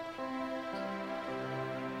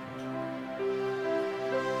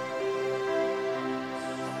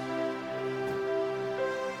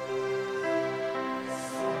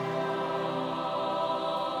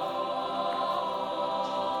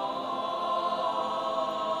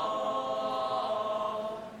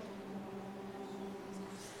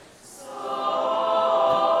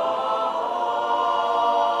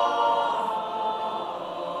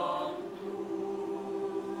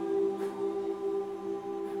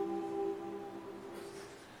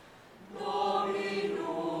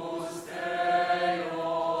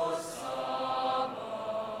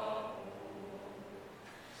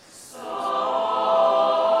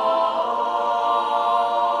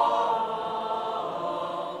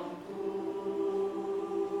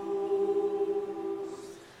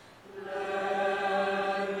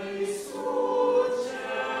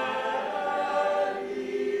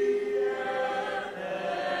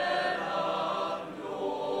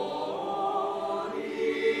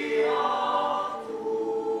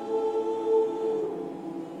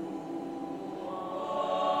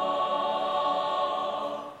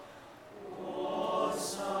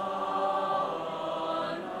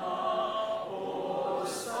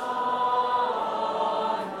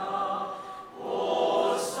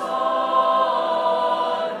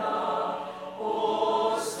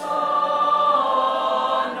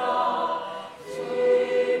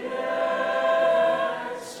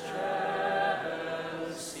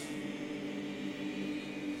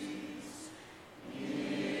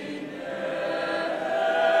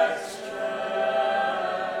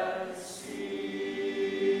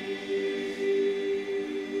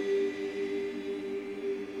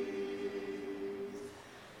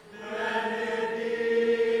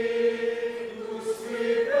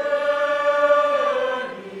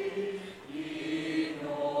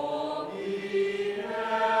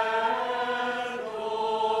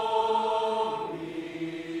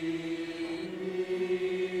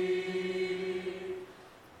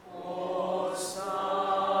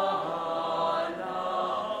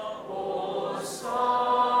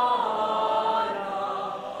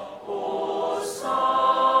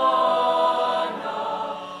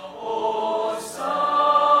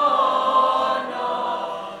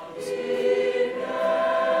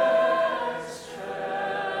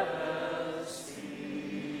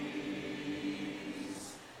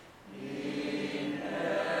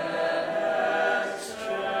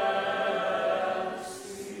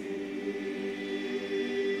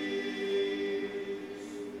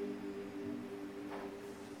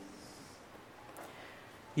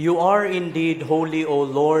 You are indeed holy, O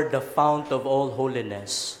Lord, the fount of all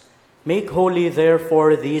holiness. Make holy,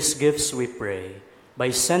 therefore, these gifts, we pray, by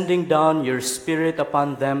sending down your Spirit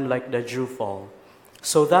upon them like the dewfall,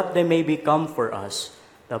 so that they may become for us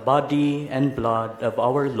the body and blood of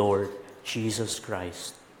our Lord Jesus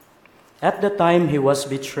Christ. At the time he was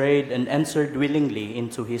betrayed and entered willingly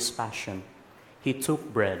into his passion, he took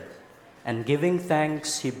bread, and giving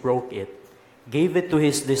thanks, he broke it, gave it to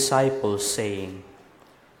his disciples, saying,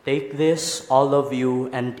 "Take this, all of you,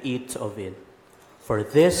 and eat of it, for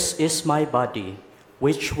this is my body,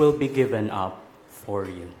 which will be given up for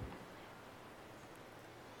you."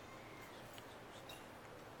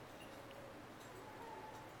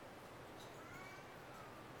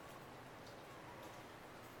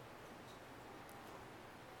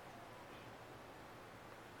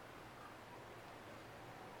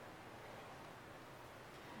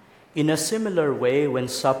 In a similar way, when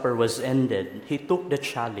supper was ended, he took the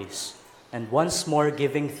chalice, and once more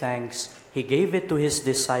giving thanks, he gave it to his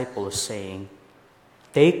disciples, saying,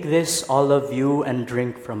 "Take this, all of you, and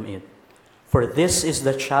drink from it. For this is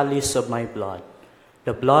the chalice of my blood,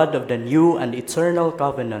 the blood of the new and eternal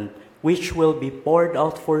covenant, which will be poured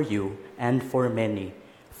out for you and for many,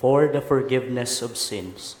 for the forgiveness of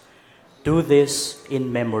sins. Do this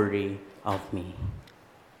in memory of me."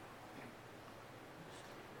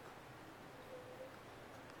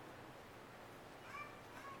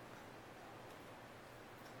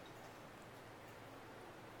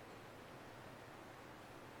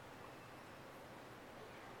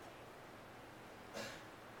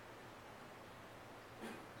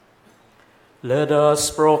 Let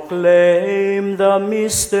us proclaim the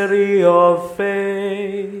mystery of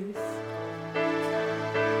faith.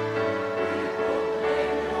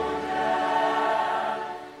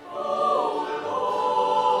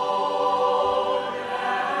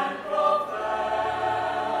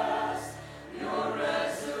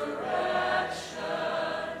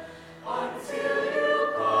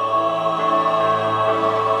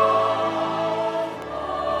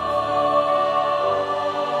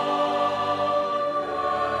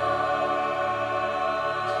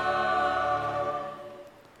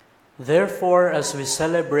 Therefore, as we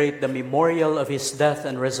celebrate the memorial of his death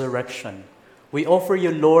and resurrection, we offer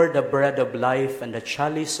you, Lord, the bread of life and the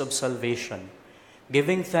chalice of salvation,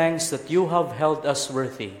 giving thanks that you have held us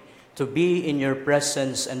worthy to be in your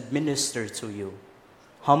presence and minister to you.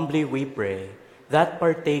 Humbly we pray that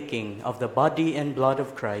partaking of the body and blood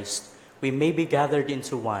of Christ, we may be gathered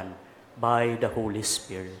into one by the Holy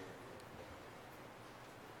Spirit.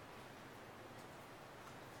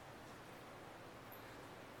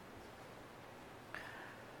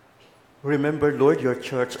 Remember, Lord, your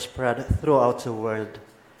church spread throughout the world,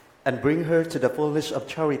 and bring her to the fullness of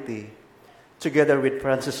charity, together with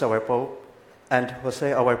Francis our Pope, and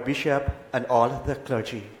Jose our Bishop, and all the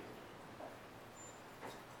clergy.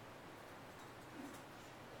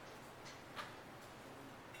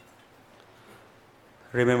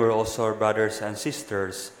 Remember also our brothers and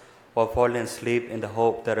sisters who have fallen asleep in the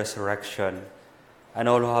hope of the resurrection, and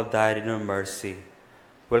all who have died in your mercy.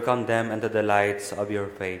 Welcome them into the lights of your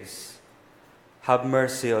face. Have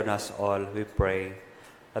mercy on us all, we pray,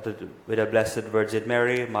 that with the Blessed Virgin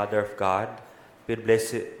Mary, Mother of God, with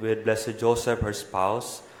blessed Joseph, her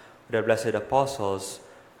spouse, with the blessed apostles,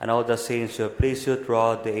 and all the saints who have pleased you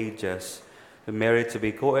throughout the ages, we merit to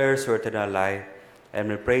be co-heirs of eternal life, and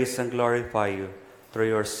we praise and glorify you through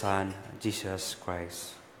your Son, Jesus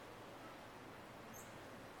Christ.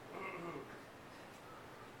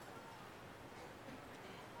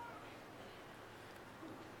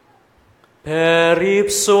 Per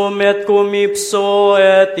ipsum et cum ipso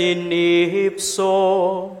et in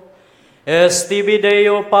ipso, estibi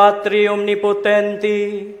Deo Patri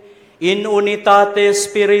omnipotenti, in unitate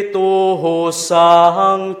Spiritus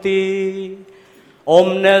Sancti,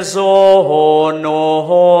 omnes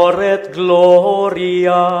honor et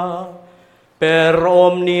gloria, per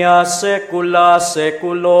omnia saecula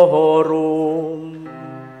saeculorum.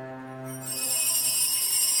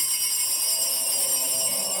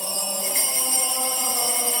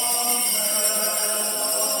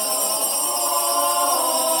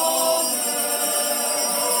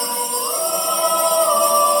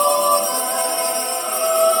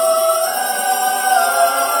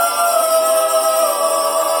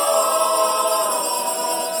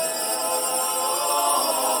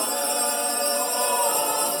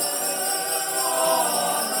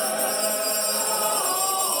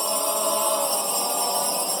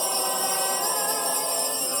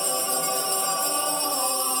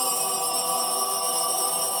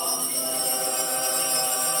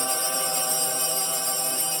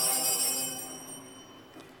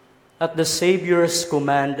 At the Savior's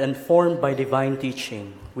command and formed by divine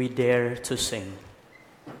teaching, we dare to sing.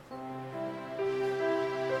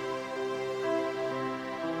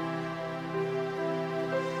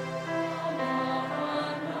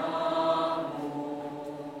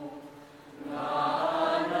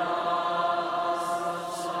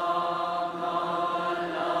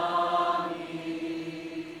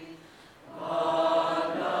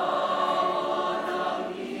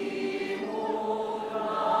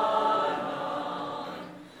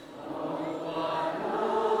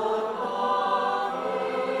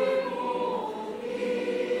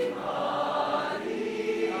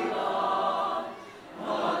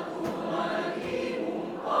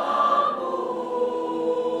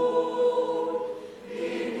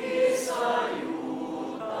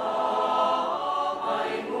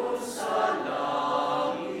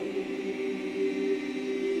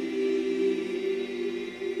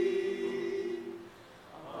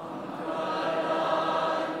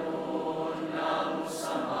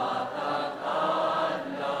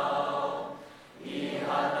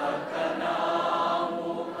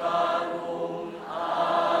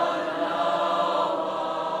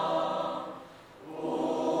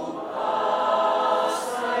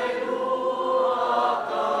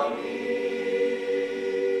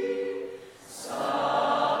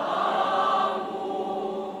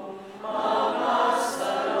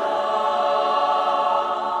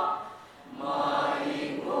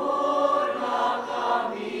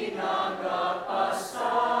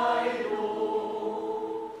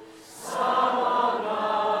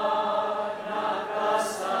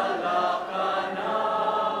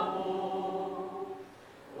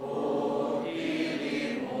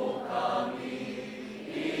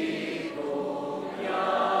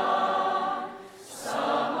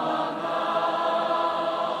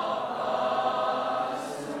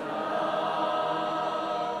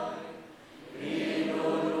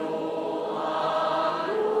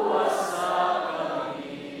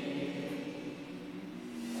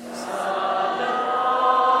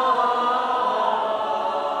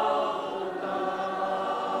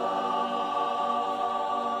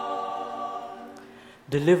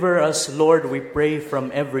 Deliver us, Lord, we pray,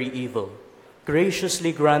 from every evil.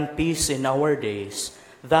 Graciously grant peace in our days,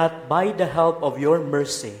 that by the help of your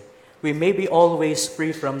mercy we may be always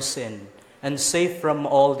free from sin and safe from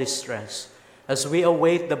all distress, as we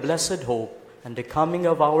await the blessed hope and the coming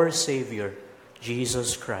of our Savior,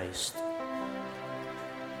 Jesus Christ.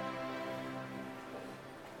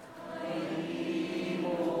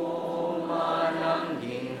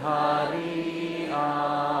 Harian,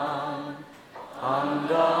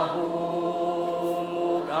 hanggahumog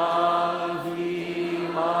ang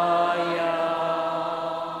himaya,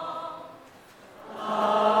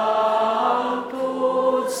 hangtod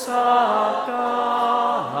sa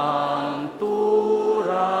kahangturan.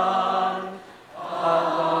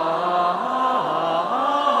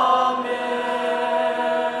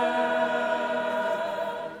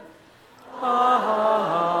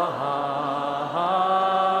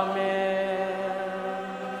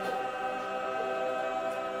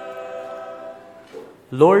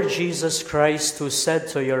 Lord Jesus Christ, who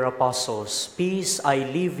said to your apostles, "Peace I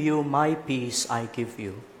leave you, my peace I give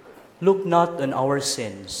you," look not on our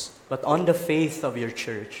sins, but on the faith of your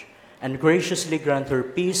church, and graciously grant her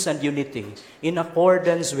peace and unity in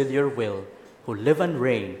accordance with your will, who live and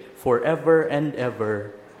reign forever and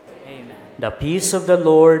ever. Amen. The peace of the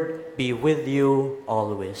Lord be with you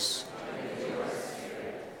always.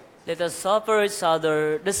 Let us offer each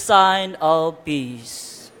other the sign of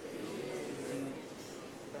peace.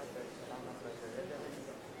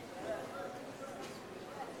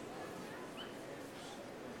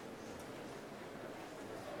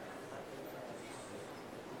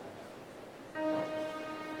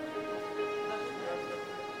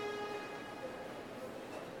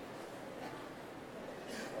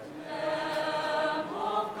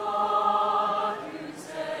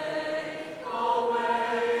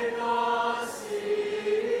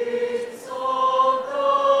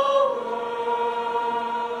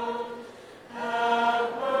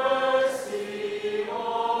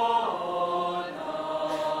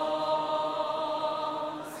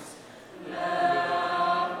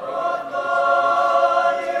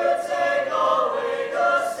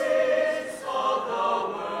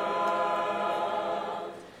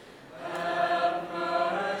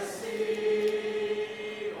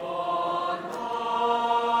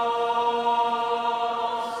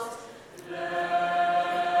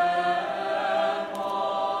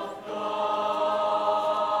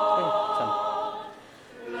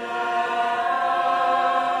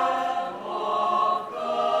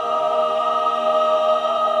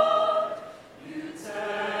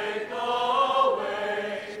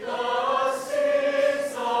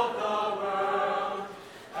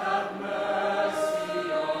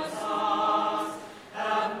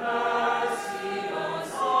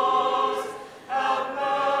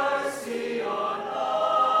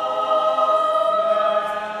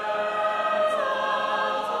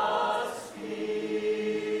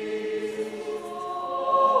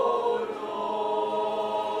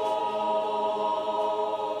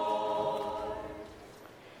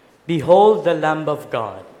 Behold the Lamb of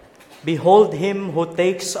God. Behold him who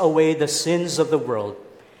takes away the sins of the world.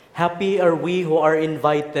 Happy are we who are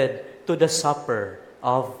invited to the supper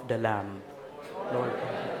of the Lamb. Lord,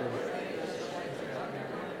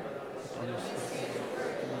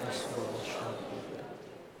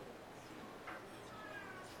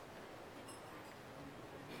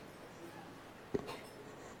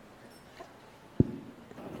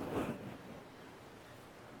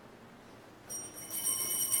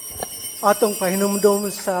 atong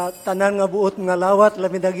pahinumdom sa tanan nga buot nga lawat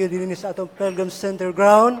labi na gyud dinhi sa atong Pilgrim Center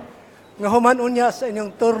ground nga human unya sa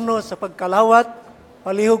inyong turno sa pagkalawat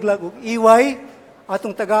palihog lag og iway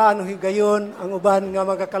atong tagaan higayon ang uban nga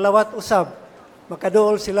magakalawat usab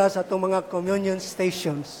makaduol sila sa atong mga communion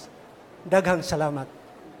stations. Daghang salamat.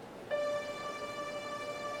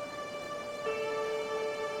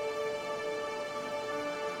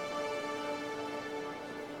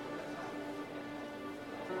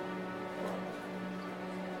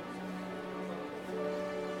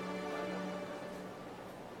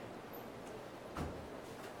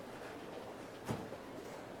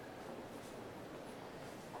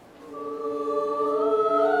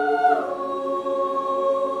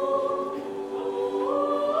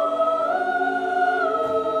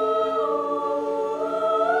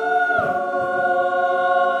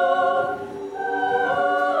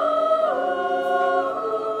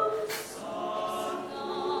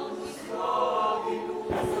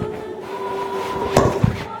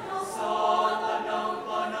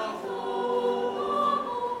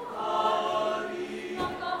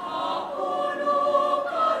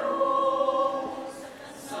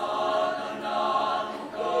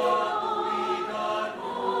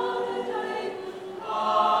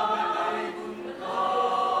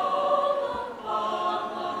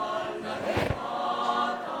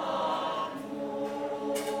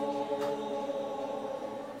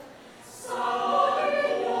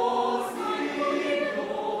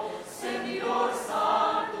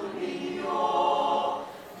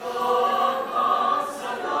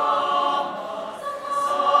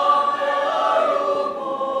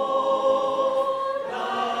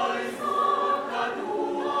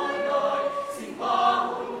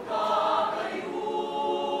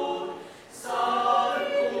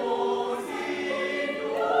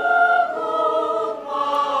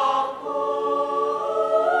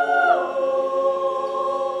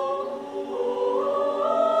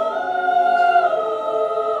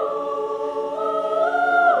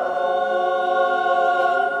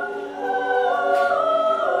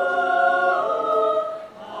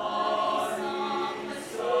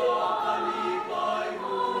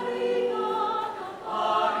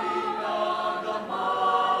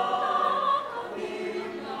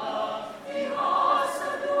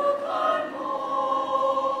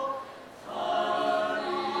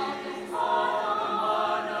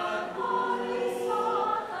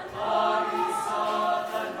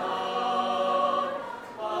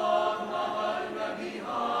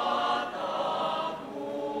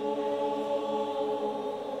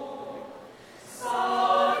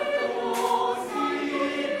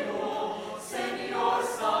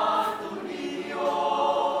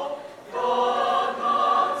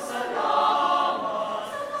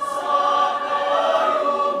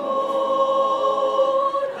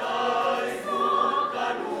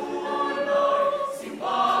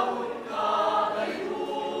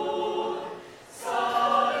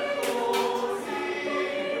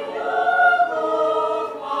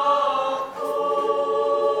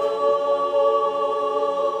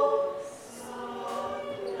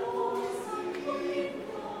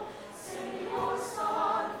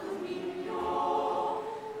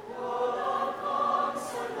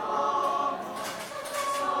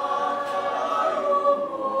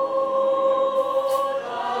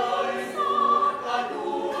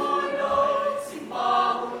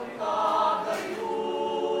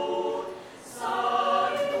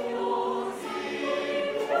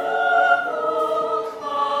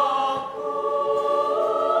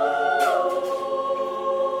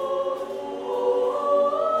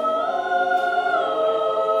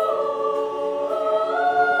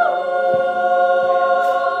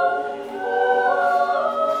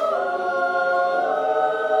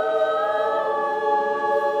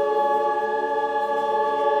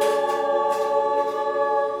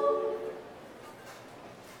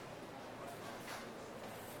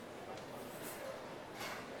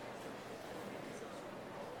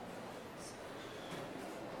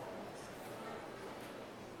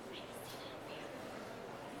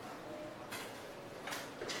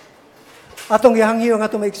 Atong gihangyo ang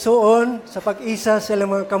atong maigsuon sa pag-isa sa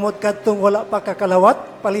ilang mga kamot kadtong wala pa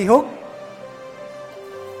kakalawat, palihog.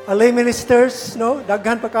 Alay ministers, no,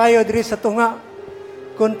 daghan pa kayo diri sa tunga.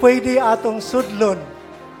 Kung pwede atong sudlon,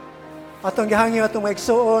 atong gihangyo atong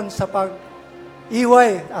maigsuon sa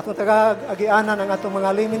pag-iway, atong taga-agianan ang atong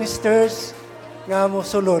mga lay ministers nga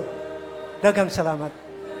mosulod. Daghang salamat.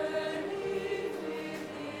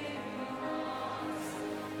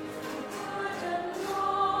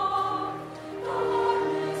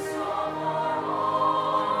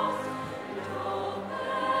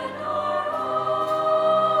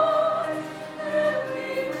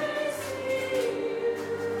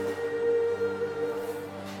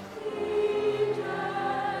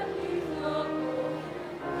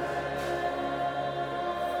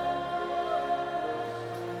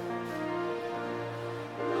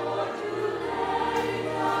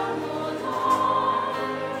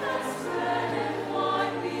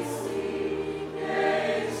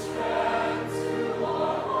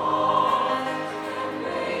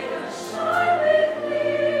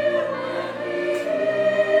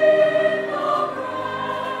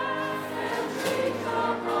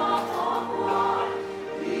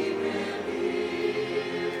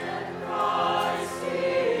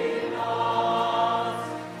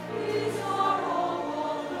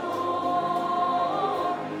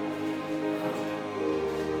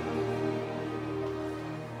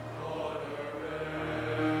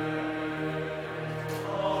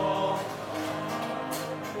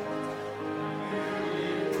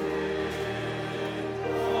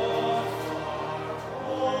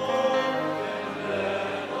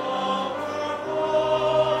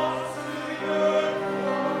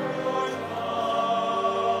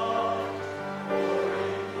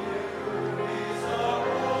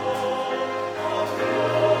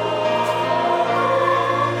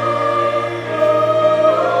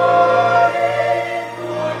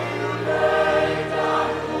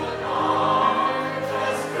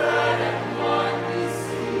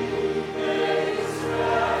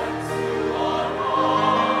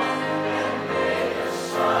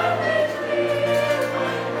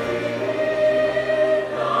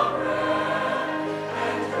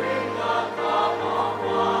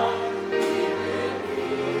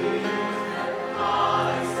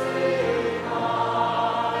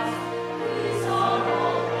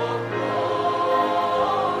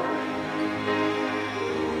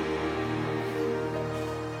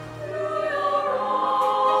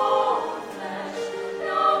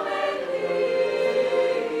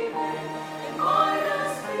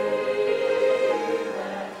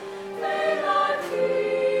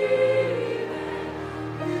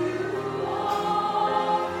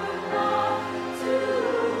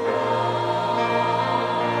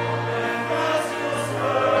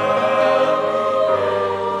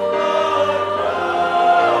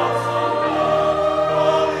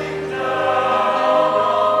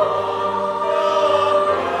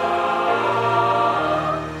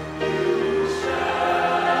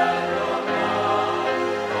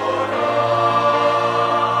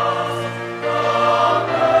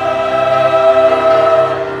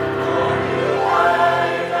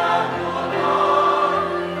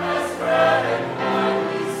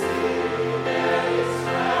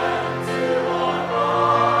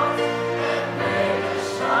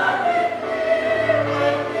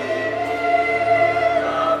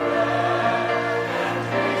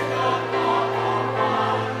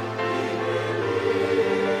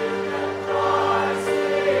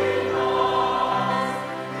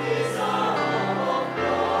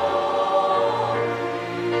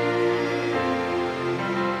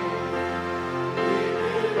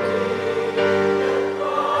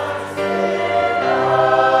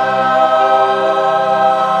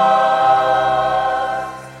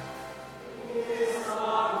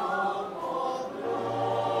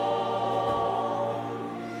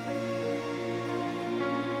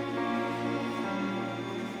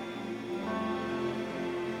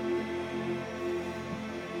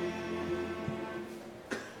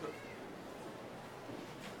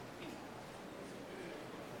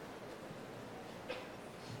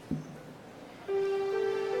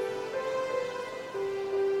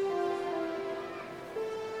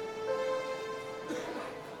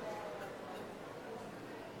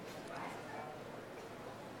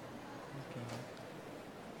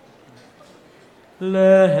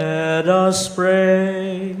 Let us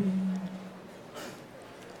pray.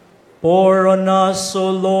 Pour on us,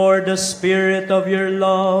 O Lord, the Spirit of your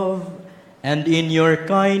love, and in your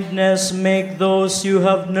kindness make those you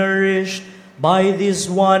have nourished by this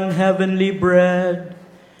one heavenly bread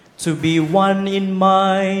to be one in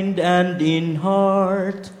mind and in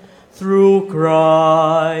heart, through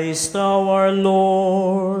Christ our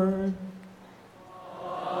Lord.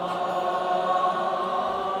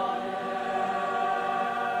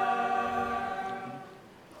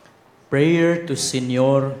 Prayer to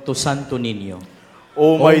Santo Niño.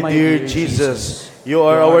 O my dear Jesus, you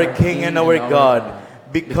are our King and our God.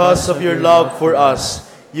 Because of your love for us,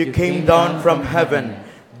 you came down from heaven,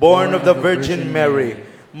 born of the Virgin Mary.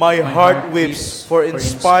 My heart weeps, for in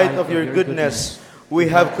spite of your goodness, we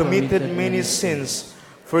have committed many sins.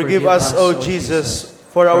 Forgive us, O Jesus,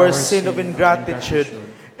 for our sin of ingratitude,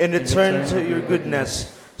 and return to your goodness.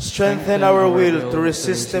 Strengthen our will to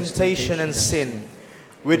resist temptation and sin.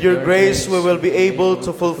 With your grace, we will be able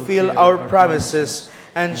to fulfill our promises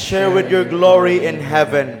and share with your glory in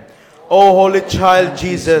heaven. O Holy Child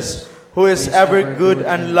Jesus, who is ever good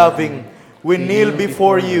and loving, we kneel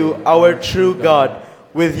before you, our true God.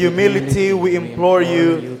 With humility, we implore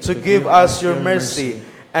you to give us your mercy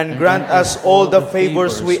and grant us all the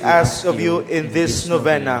favors we ask of you in this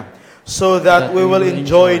novena, so that we will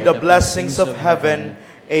enjoy the blessings of heaven.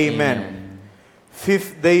 Amen.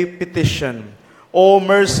 Fifth Day Petition. O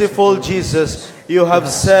merciful Jesus, you have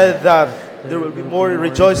said that there will be more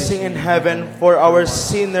rejoicing in heaven for our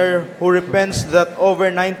sinner who repents than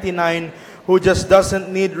over 99 who just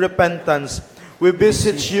doesn't need repentance. We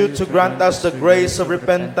beseech you to grant us the grace of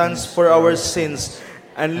repentance for our sins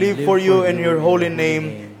and live for you in your holy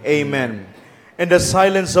name. Amen. In the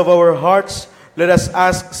silence of our hearts, let us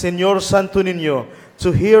ask Señor Santo Niño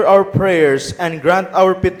to hear our prayers and grant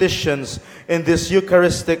our petitions in this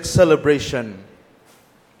Eucharistic celebration.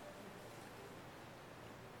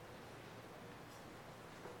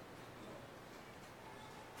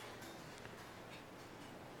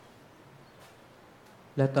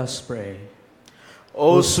 Let us pray.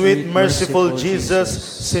 O sweet, merciful Jesus,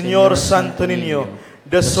 Señor Santo Niño,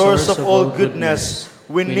 the source of all goodness,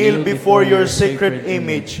 we kneel before your sacred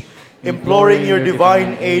image, imploring your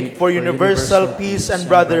divine aid for universal peace and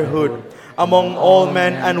brotherhood among all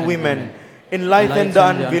men and women. Enlighten the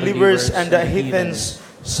unbelievers and the heathens,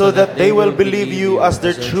 so that they will believe you as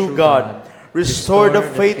their true God. Restore the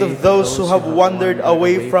faith of those who have wandered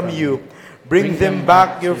away from you. Bring them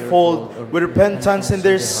back your fold with repentance in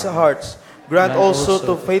their hearts. Grant also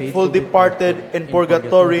to faithful departed in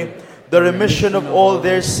purgatory the remission of all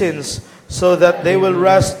their sins, so that they will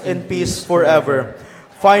rest in peace forever.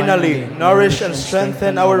 Finally, nourish and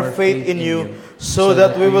strengthen our faith in you, so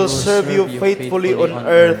that we will serve you faithfully on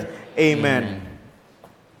earth. Amen.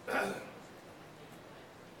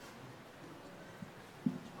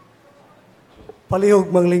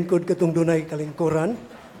 Palihog manglingkod katong dunay kalingkuran.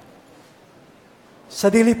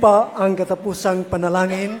 Sa dili pa ang katapusang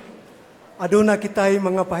panalangin, aduna kitay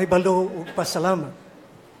mga pahibalo ug pasalamat.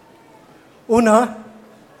 Una,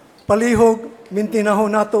 palihog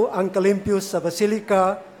mintinahon nato ang kalimpyo sa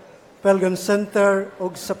Basilica, Pilgrim Center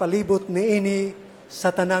ug sa palibot niini sa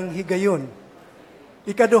tanang higayon.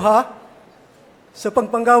 Ikaduha, sa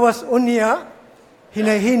pagpanggawas unya,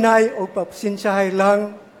 hinay-hinay o papsensyahay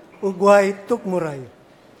lang ug way tukmuray.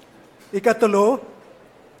 Ikatulo,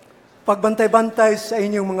 pagbantay-bantay sa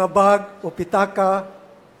inyong mga bag o pitaka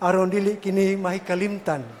aron dili kini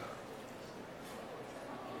mahikalimtan.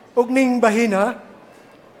 Ug ning bahina,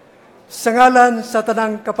 sa ngalan sa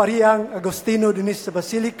tanang kapariang Agustino dinis sa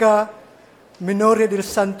Basilica Minore del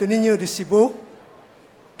Santo Niño de Cebu,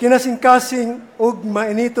 kinasing-kasing ug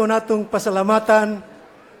mainito natong pasalamatan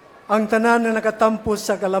ang tanan na nakatampo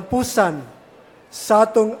sa kalampusan sa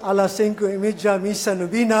atong alas 5:30 misa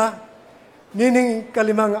novena, nining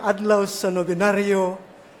kalimang adlaw sa nobenaryo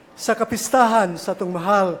sa kapistahan sa atong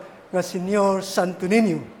mahal nga Señor Santo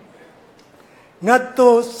Niño.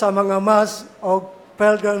 Ngadto sa mga mass o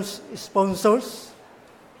pilgrims sponsors,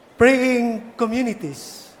 praying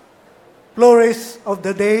communities, florists of the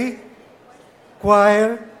day,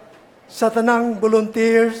 choir, sa tanang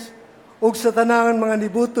volunteers, ug sa tanang mga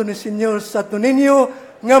nibuto ni Señor Santo Niño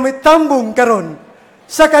nga mitambong karon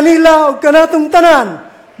sa kanila ug kanatong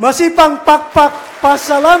tanan. Masipang pakpak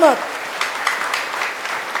pasalamat.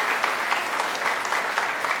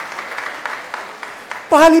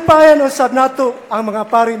 Pahalipayan usab nato ang mga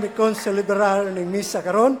pari ni konselebrar ning misa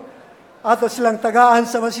karon ato silang tagaan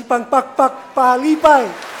sa masipang pakpak pahalipay.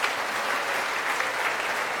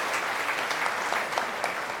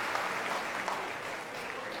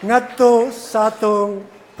 Ngadto sa atong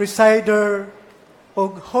presider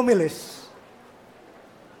og homilist.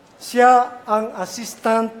 Siya ang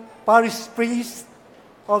Assistant Parish Priest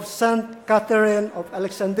of St. Catherine of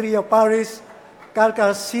Alexandria Parish,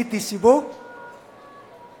 Caracas City, Cebu.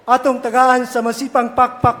 Atong tagaan sa masipang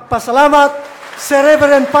pakpak pasalamat si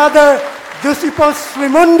Reverend Father Josepos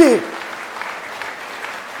Raimundi,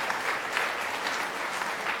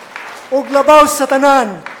 ug labaw sa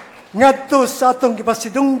tanan ngadto sa atong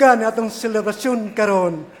gipasidunggan atong selebrasyon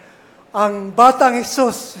karon ang Batang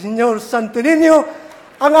Hesus, Senyor Santo Niño,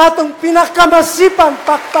 ang atong pinakamasipang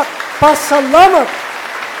pakpak pasalamat.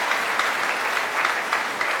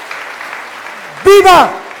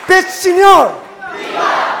 Viva Pet Señor!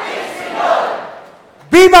 Viva el Señor!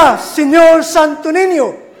 Viva Señor Santo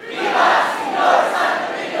Niño! Viva Señor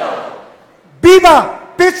Santo Niño! Viva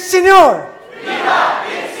Pet Señor! Viva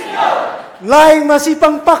el Señor! Laing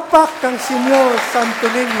masipang pakpak kang Senyor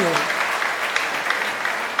Santo Niño.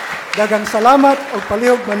 Dagang salamat o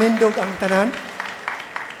palihog manindog ang tanan.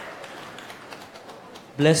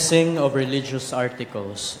 Blessing of religious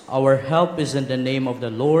articles. Our help is in the name of the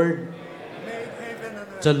Lord.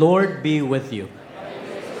 The Lord be with you.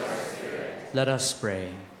 Let us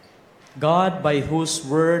pray. God, by whose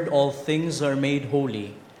word all things are made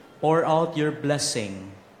holy, pour out your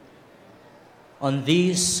blessing on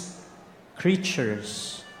these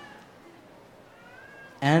creatures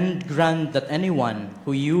and grant that anyone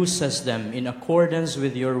who uses them in accordance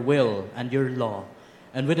with your will and your law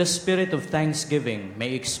and with a spirit of thanksgiving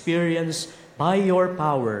may experience by your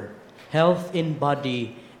power health in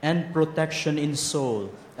body and protection in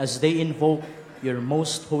soul as they invoke your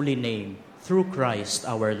most holy name through Christ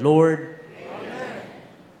our Lord. Amen.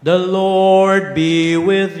 The Lord be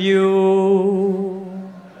with you.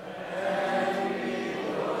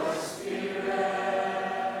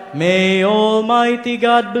 May Almighty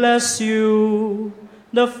God bless you,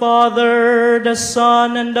 the Father, the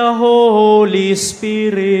Son, and the Holy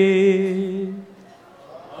Spirit.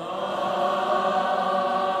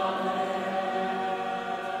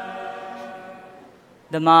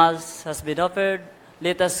 The Mass has been offered.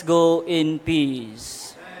 Let us go in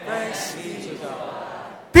peace.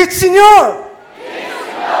 Pit Señor!